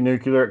 It could be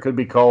nuclear, it could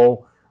be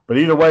coal, but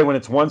either way, when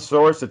it's one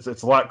source, it's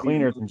a lot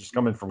cleaner than just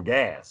coming from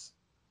gas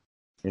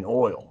and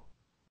oil.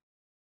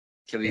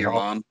 Could be your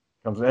mom.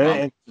 Comes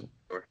and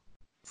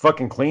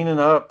fucking cleaning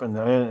up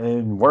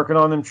and working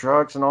on them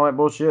trucks and all that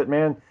bullshit,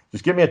 man.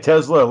 Just give me a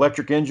Tesla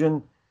electric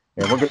engine,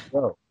 and we're good to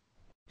go.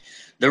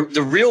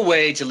 The real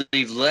way to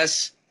leave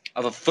less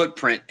of a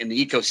footprint in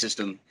the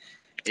ecosystem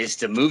is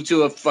to move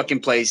to a fucking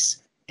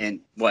place and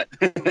what?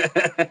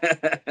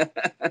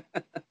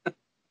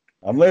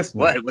 I'm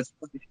listening. What? What's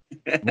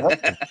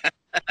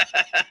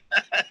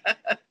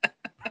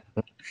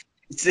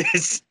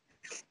it's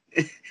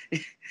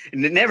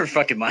never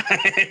fucking mind.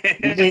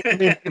 You mean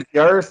the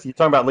Earth? You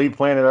talking about leave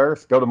planet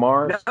Earth? Go to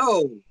Mars?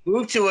 No,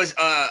 move to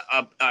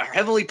a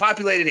heavily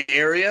populated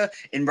area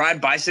and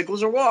ride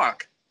bicycles or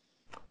walk.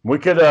 We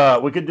could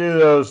do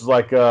those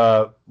like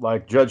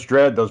Judge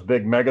Dredd, those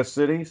big mega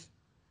cities,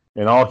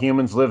 and all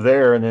humans live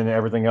there, and then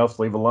everything else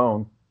leave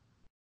alone.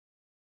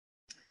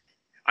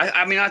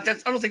 I mean, I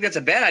don't think that's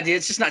a bad idea.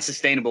 It's just not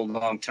sustainable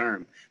long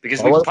term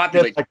because we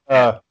populate.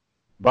 Like,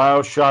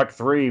 BioShock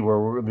 3, where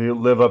we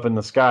live up in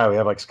the sky. We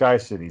have like sky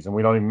cities, and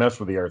we don't even mess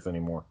with the Earth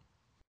anymore.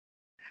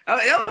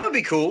 That would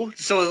be cool.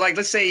 So, like,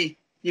 let's say,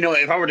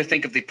 if I were to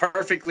think of the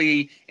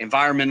perfectly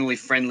environmentally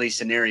friendly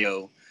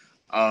scenario,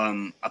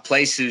 a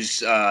place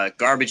whose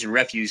garbage and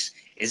refuse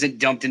isn't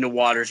dumped into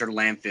waters or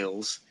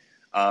landfills,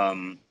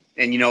 and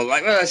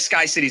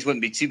sky cities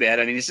wouldn't be too bad.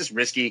 I mean, it's just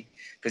risky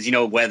because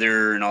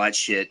weather and all that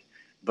shit.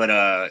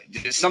 But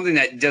something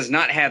that does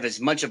not have as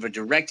much of a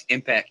direct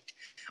impact.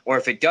 Or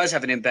if it does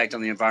have an impact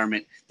on the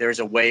environment, there's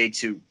a way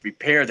to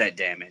repair that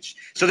damage.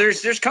 So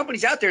there's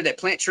companies out there that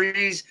plant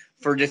trees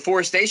for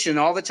deforestation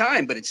all the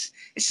time, but it's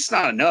just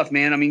not enough,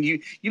 man. I mean,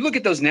 you look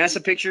at those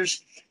NASA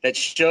pictures that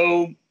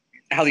show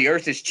how the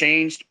Earth has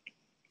changed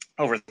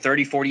over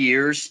 30, 40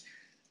 years.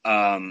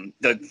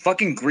 The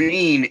fucking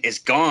green is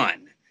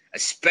gone,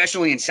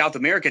 especially in South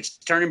America. It's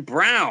turning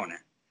brown,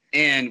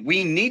 and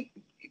we need.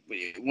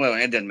 Well,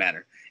 it doesn't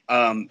matter.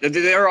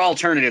 There are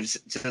alternatives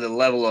to the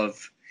level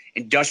of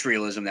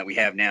industrialism that we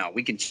have now.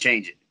 We can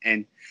change it.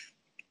 And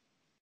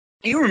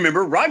you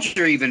remember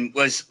Roger even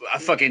was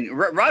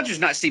Roger's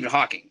not Stephen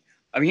Hawking.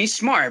 I mean, he's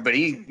smart, but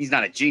he's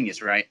not a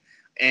genius, right?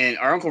 And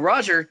our Uncle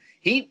Roger,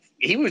 he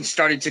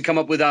started to come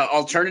up with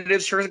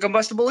alternatives for the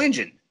combustible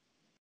engine.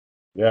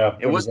 Yeah.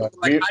 It wasn't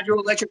like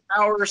hydroelectric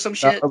power or some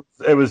shit.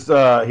 It was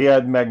he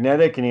had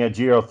magnetic and he had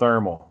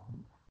geothermal.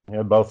 He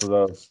had both of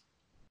those.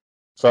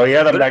 So he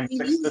had a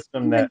magnetic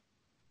system that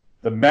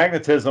the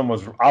magnetism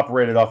was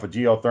operated off a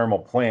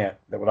geothermal plant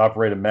that would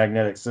operate a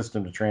magnetic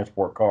system to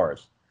transport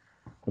cars.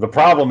 But the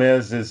problem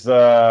is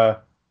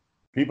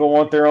people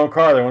want their own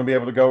car. They want to be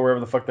able to go wherever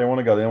the fuck they want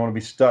to go. They don't want to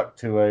be stuck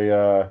to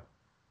a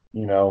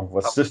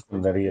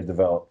system that he had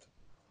developed.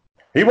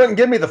 He wouldn't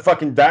give me the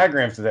fucking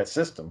diagrams to that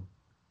system.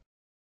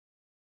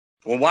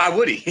 Well, why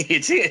would he?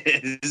 It's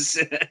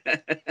his.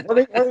 What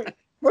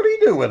do you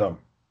do with them?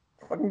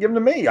 Fucking give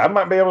them to me. I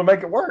might be able to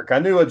make it work. I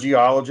knew a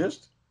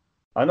geologist.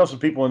 I know some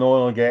people in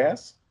oil and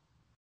gas.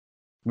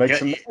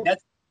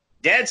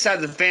 Dad's side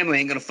of the family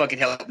ain't gonna fucking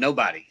help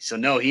nobody. So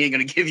no, he ain't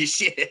gonna give you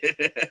shit.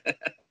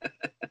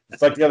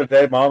 It's like the other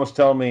day, Mom was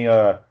telling me,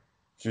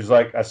 she was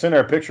like, I sent her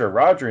a picture of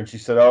Roger, and she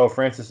said, "Oh,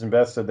 Francis and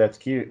Beth said that's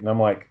cute." And I'm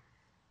like,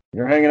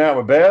 "You're hanging out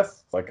with Beth?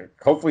 It's like,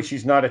 hopefully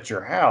she's not at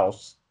your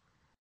house."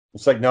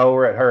 It's like, "No,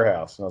 we're at her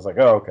house." And I was like,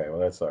 "Oh, okay, well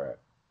that's all right."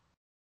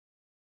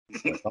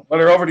 I'll let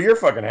her over to your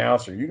fucking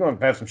house, or you're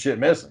gonna have some shit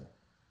missing.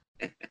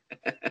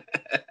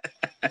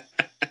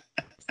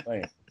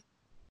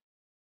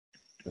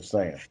 Just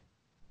saying.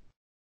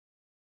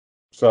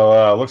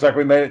 So looks like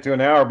we made it to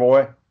an hour,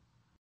 boy.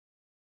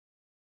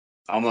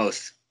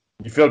 Almost.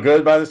 You feel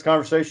good by this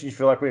conversation? You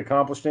feel like we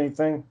accomplished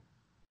anything?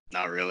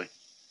 Not really.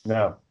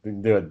 No,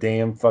 didn't do a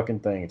damn fucking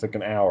thing. It took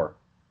an hour.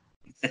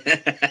 We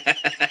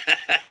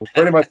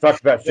pretty much talked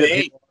about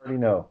shit people already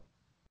know.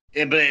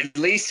 Yeah, but at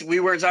least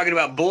we weren't talking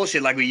about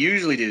bullshit like we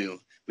usually do.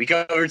 We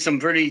covered some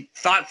pretty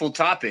thoughtful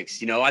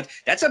topics. You know,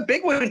 that's a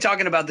big one,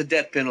 talking about the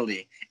death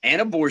penalty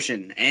and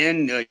abortion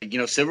and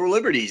civil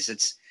liberties.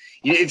 It's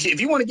if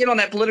you want to get on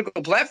that political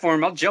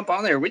platform, I'll jump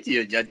on there with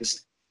you. I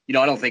just I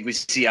don't think we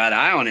see eye to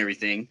eye on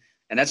everything,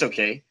 and that's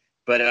okay.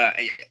 But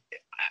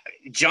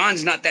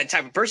John's not that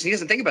type of person. He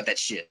doesn't think about that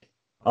shit.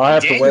 I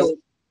have Daniel, to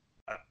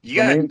wait. You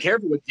gotta be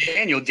careful with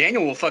Daniel.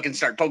 Daniel will fucking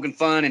start poking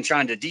fun and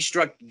trying to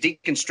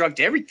deconstruct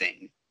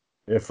everything.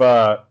 If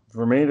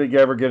for me to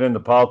ever get into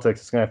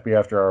politics, it's gonna have to be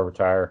after I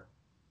retire.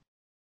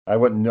 I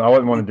wouldn't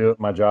want to do it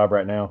my job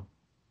right now.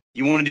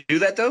 You want to do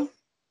that though?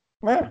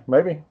 Yeah,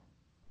 maybe.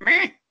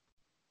 Meh.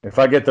 If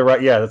I get the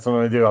right, yeah, that's what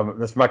I'm gonna do.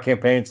 That's my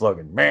campaign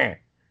slogan. Man.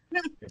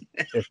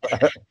 If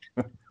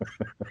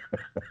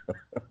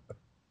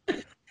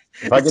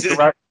I get the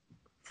right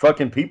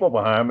fucking people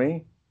behind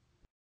me,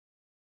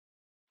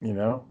 Do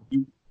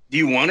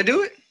you want to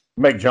do it?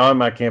 Make John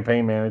my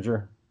campaign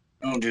manager.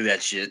 Don't do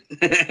that shit.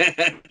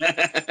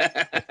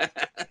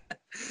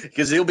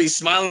 Because he'll be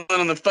smiling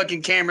on the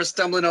fucking camera,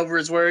 stumbling over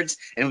his words,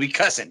 and he'll be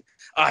cussing.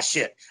 Oh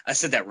shit, I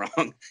said that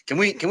wrong. Can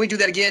we do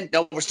that again?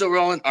 No, we're still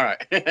rolling. All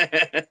right.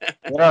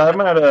 Yeah,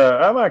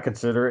 I might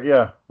consider it.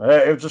 Yeah,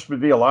 it just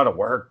would be a lot of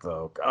work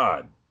though.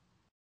 God,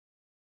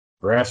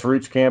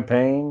 grassroots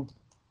campaign,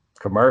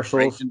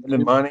 commercials,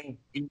 spending money.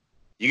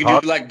 You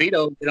can do like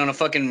Beto, get on a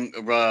fucking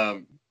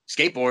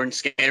skateboard and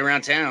skate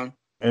around town.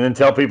 And then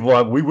tell people,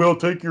 like, we will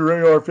take your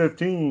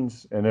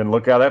AR-15s. And then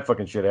look how that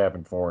fucking shit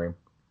happened for him.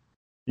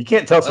 You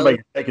can't tell somebody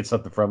you're taking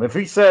something from. If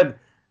he said,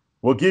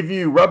 we'll give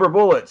you rubber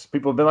bullets,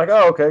 people have been like,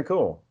 oh, okay,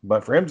 cool.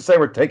 But for him to say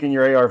we're taking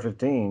your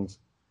AR-15s,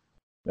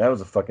 that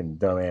was a fucking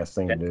dumbass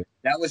thing to do.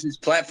 That was his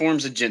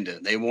platform's agenda.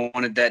 They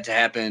wanted that to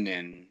happen.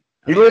 And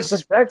he lives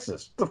in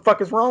Texas. What the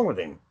fuck is wrong with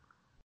him?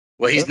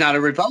 Well, he's not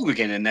a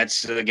Republican, and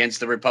that's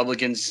against the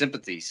Republicans'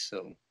 sympathies.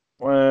 So,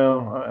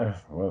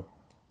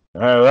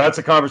 that's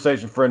a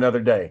conversation for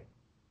another day.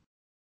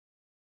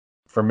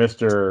 For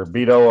Mr.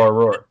 Beto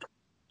O'Rourke.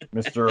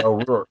 Mr.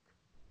 O'Rourke.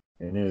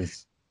 And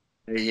his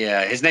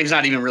name's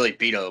not even really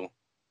Beto.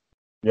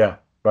 Yeah,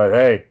 but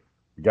hey,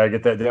 you got to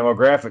get that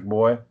demographic,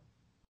 boy.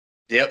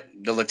 Yep,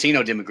 the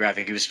Latino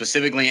demographic. He was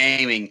specifically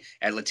aiming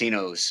at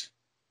Latinos.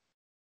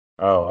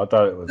 Oh, I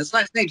thought it was... His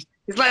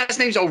last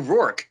name's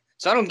O'Rourke,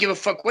 so I don't give a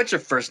fuck what your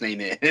first name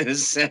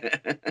is.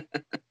 The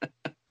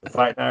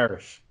Fighting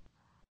Irish.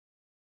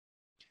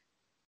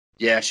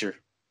 Yeah, sure.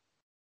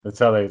 That's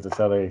how they do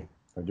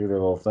their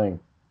little thing.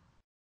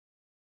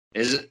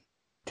 Is it?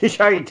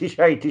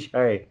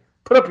 Tishay.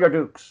 Put up your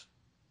dukes.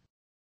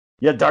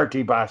 You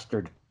dirty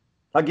bastard.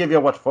 I'll give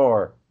you what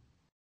for.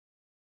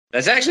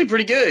 That's actually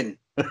pretty good.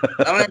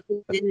 I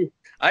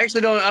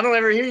don't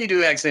ever hear you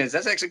do accents.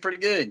 That's actually pretty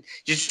good.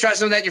 You should try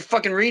some of that you're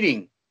fucking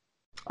reading.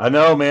 I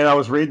know, man. I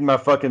was reading my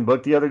fucking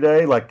book the other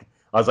day. Like,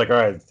 I was like, all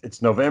right,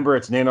 it's November.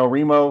 It's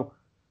NaNoWriMo.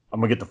 I'm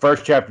going to get the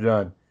first chapter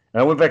done. And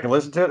I went back and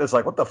listened to it. It's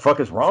like, what the fuck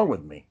is wrong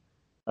with me?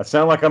 I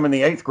sound like I'm in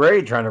the 8th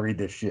grade trying to read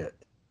this shit.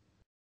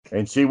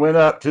 And she went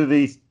up to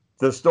the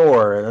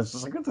store, and it's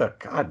just like, what the,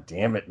 God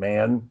damn it,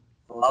 man.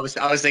 Well, I was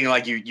thinking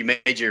like you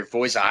made your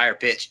voice a higher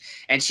pitch,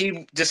 and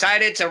she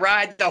decided to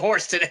ride the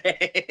horse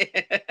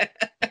today.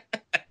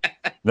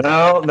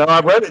 No,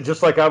 I read it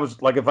just like I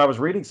was, like if I was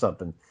reading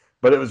something,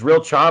 but it was real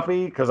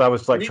choppy because I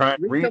was like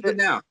trying to read something it.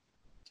 Now,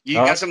 you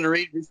got something to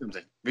read? Read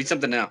something. Read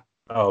something now.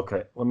 Oh,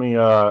 okay. Let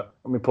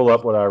me pull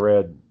up what I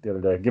read the other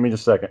day. Give me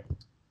just a second.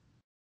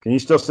 Can you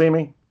still see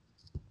me?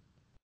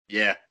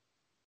 Yeah.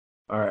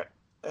 All right.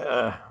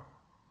 Ugh.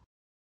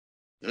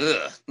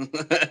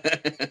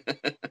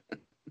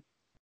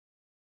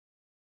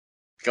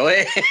 Go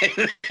ahead.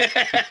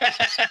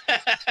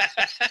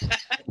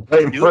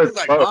 You look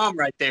like Mom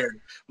right there.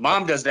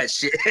 Mom does that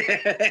shit.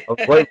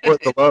 I'm waiting for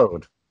it to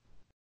load.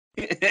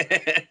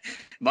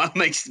 Mom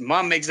makes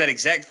that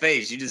exact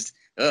face. You just,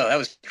 that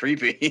was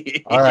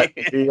creepy. All right.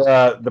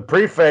 The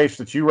preface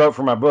that you wrote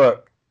for my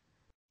book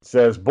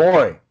says,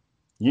 boy,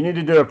 you need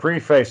to do a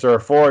preface or a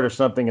forward or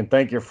something and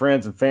thank your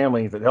friends and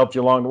family that helped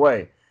you along the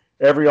way.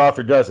 Every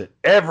author does it.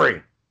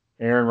 Every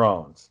Aaron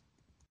Rollins.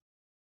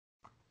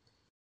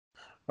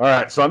 All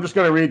right, so I'm just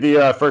going to read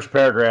the first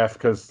paragraph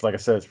because, like I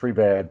said, it's pretty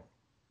bad.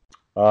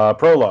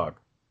 Prologue.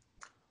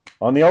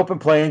 On the open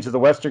plains of the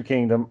Western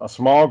Kingdom, a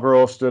small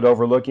girl stood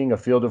overlooking a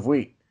field of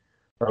wheat.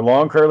 Her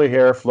long curly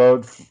hair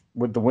flowed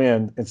with the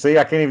wind. And see,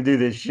 I can't even do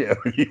this shit.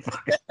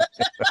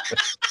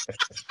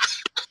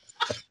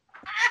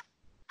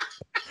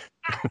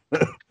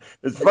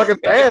 It's fucking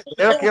bad.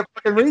 I can't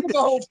fucking read this. The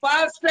whole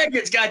 5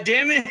 seconds,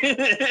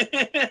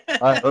 goddammit.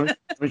 All right, let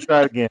me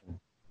try it again.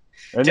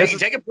 And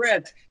take a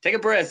breath. Take a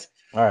breath.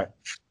 All right.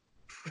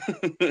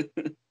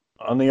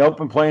 On the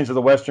open plains of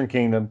the Western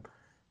Kingdom,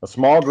 a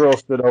small girl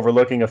stood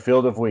overlooking a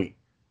field of wheat.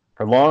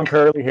 Her long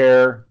curly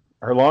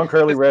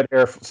red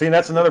hair. See,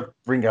 that's another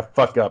bring a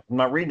fuck up. I'm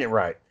not reading it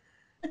right.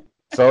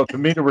 So for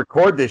me to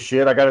record this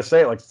shit, I got to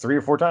say it like 3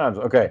 or 4 times.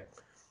 Okay.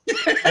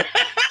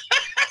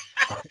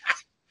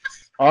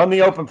 On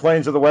the open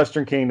plains of the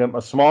Western Kingdom,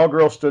 a small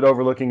girl stood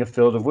overlooking a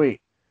field of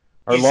wheat.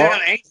 Her long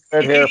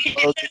red hair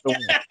flowed through the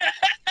wind.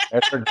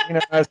 As her green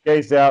eyes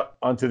gazed out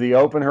onto the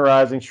open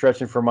horizon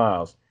stretching for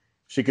miles,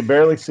 she could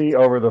barely see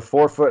over the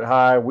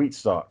 4-foot-high wheat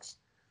stalks.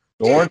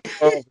 The orange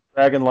glow of the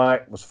dragon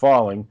light was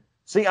falling.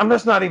 See, I'm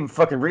just not even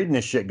fucking reading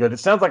this shit good. It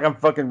sounds like I'm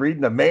fucking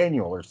reading a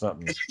manual or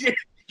something.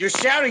 You're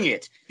shouting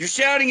it. You're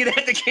shouting it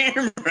at the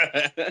camera.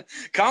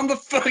 Calm the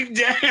fuck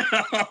down.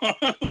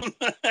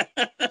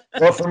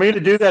 Well, for me to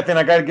do that, then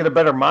I got to get a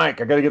better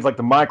mic. I got to get like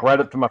the mic right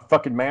up to my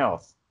fucking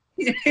mouth.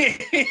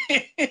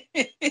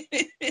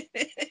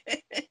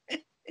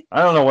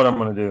 I don't know what I'm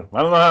going to do.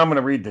 I don't know how I'm going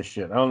to read this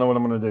shit. I don't know what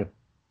I'm going to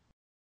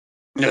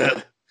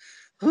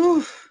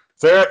do.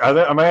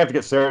 Sarah, I might have to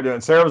get Sarah to do it.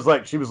 And Sarah was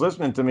like, she was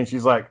listening to me.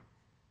 She's like,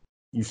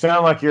 you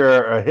sound like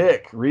you're a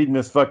hick reading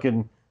this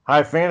fucking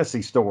high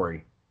fantasy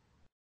story.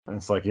 And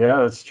it's like, yeah,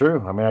 that's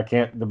true. I mean, I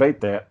can't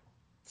debate that.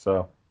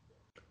 So,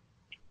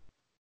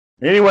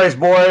 anyways,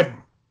 boy,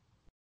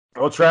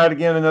 we'll try it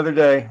again another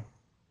day.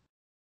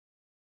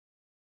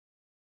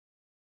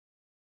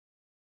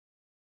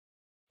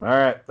 All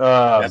right.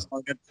 That's all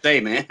I got to say,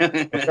 man.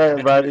 Okay,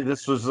 everybody.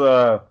 This was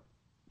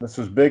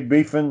Big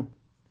Beefin'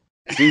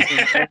 season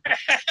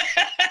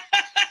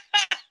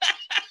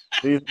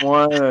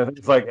 1. I think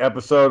it's like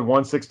episode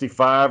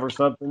 165 or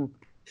something.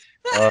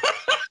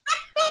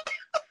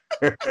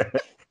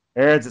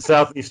 Aaron's at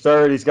Southeast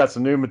Third. He's got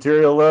some new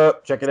material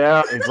up. Check it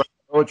out. He's writing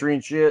poetry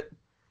and shit.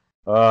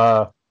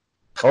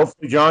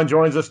 Hopefully John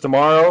joins us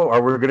tomorrow,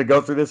 or we're gonna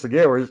go through this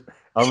again.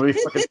 I'm gonna be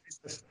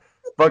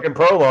fucking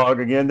prologue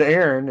again to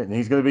Aaron, and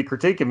he's going to be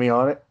critiquing me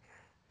on it.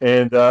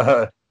 And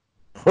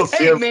we'll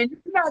see. Hey, man,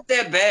 you're not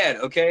that bad,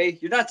 okay?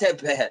 You're not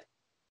that bad.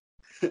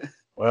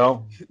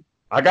 Well,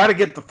 I got to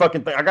get the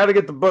fucking thing. I got to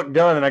get the book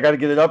done, and I got to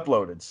get it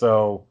uploaded.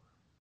 So,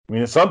 I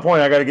mean, at some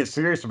point, I got to get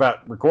serious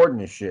about recording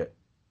this shit.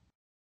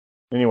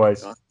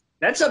 Anyways.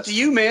 That's up to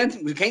you, man.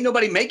 Can't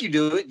nobody make you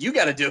do it. You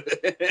got to do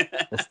it.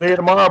 We'll see you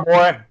tomorrow,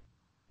 boy.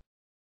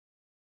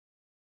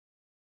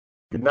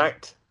 Good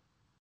night.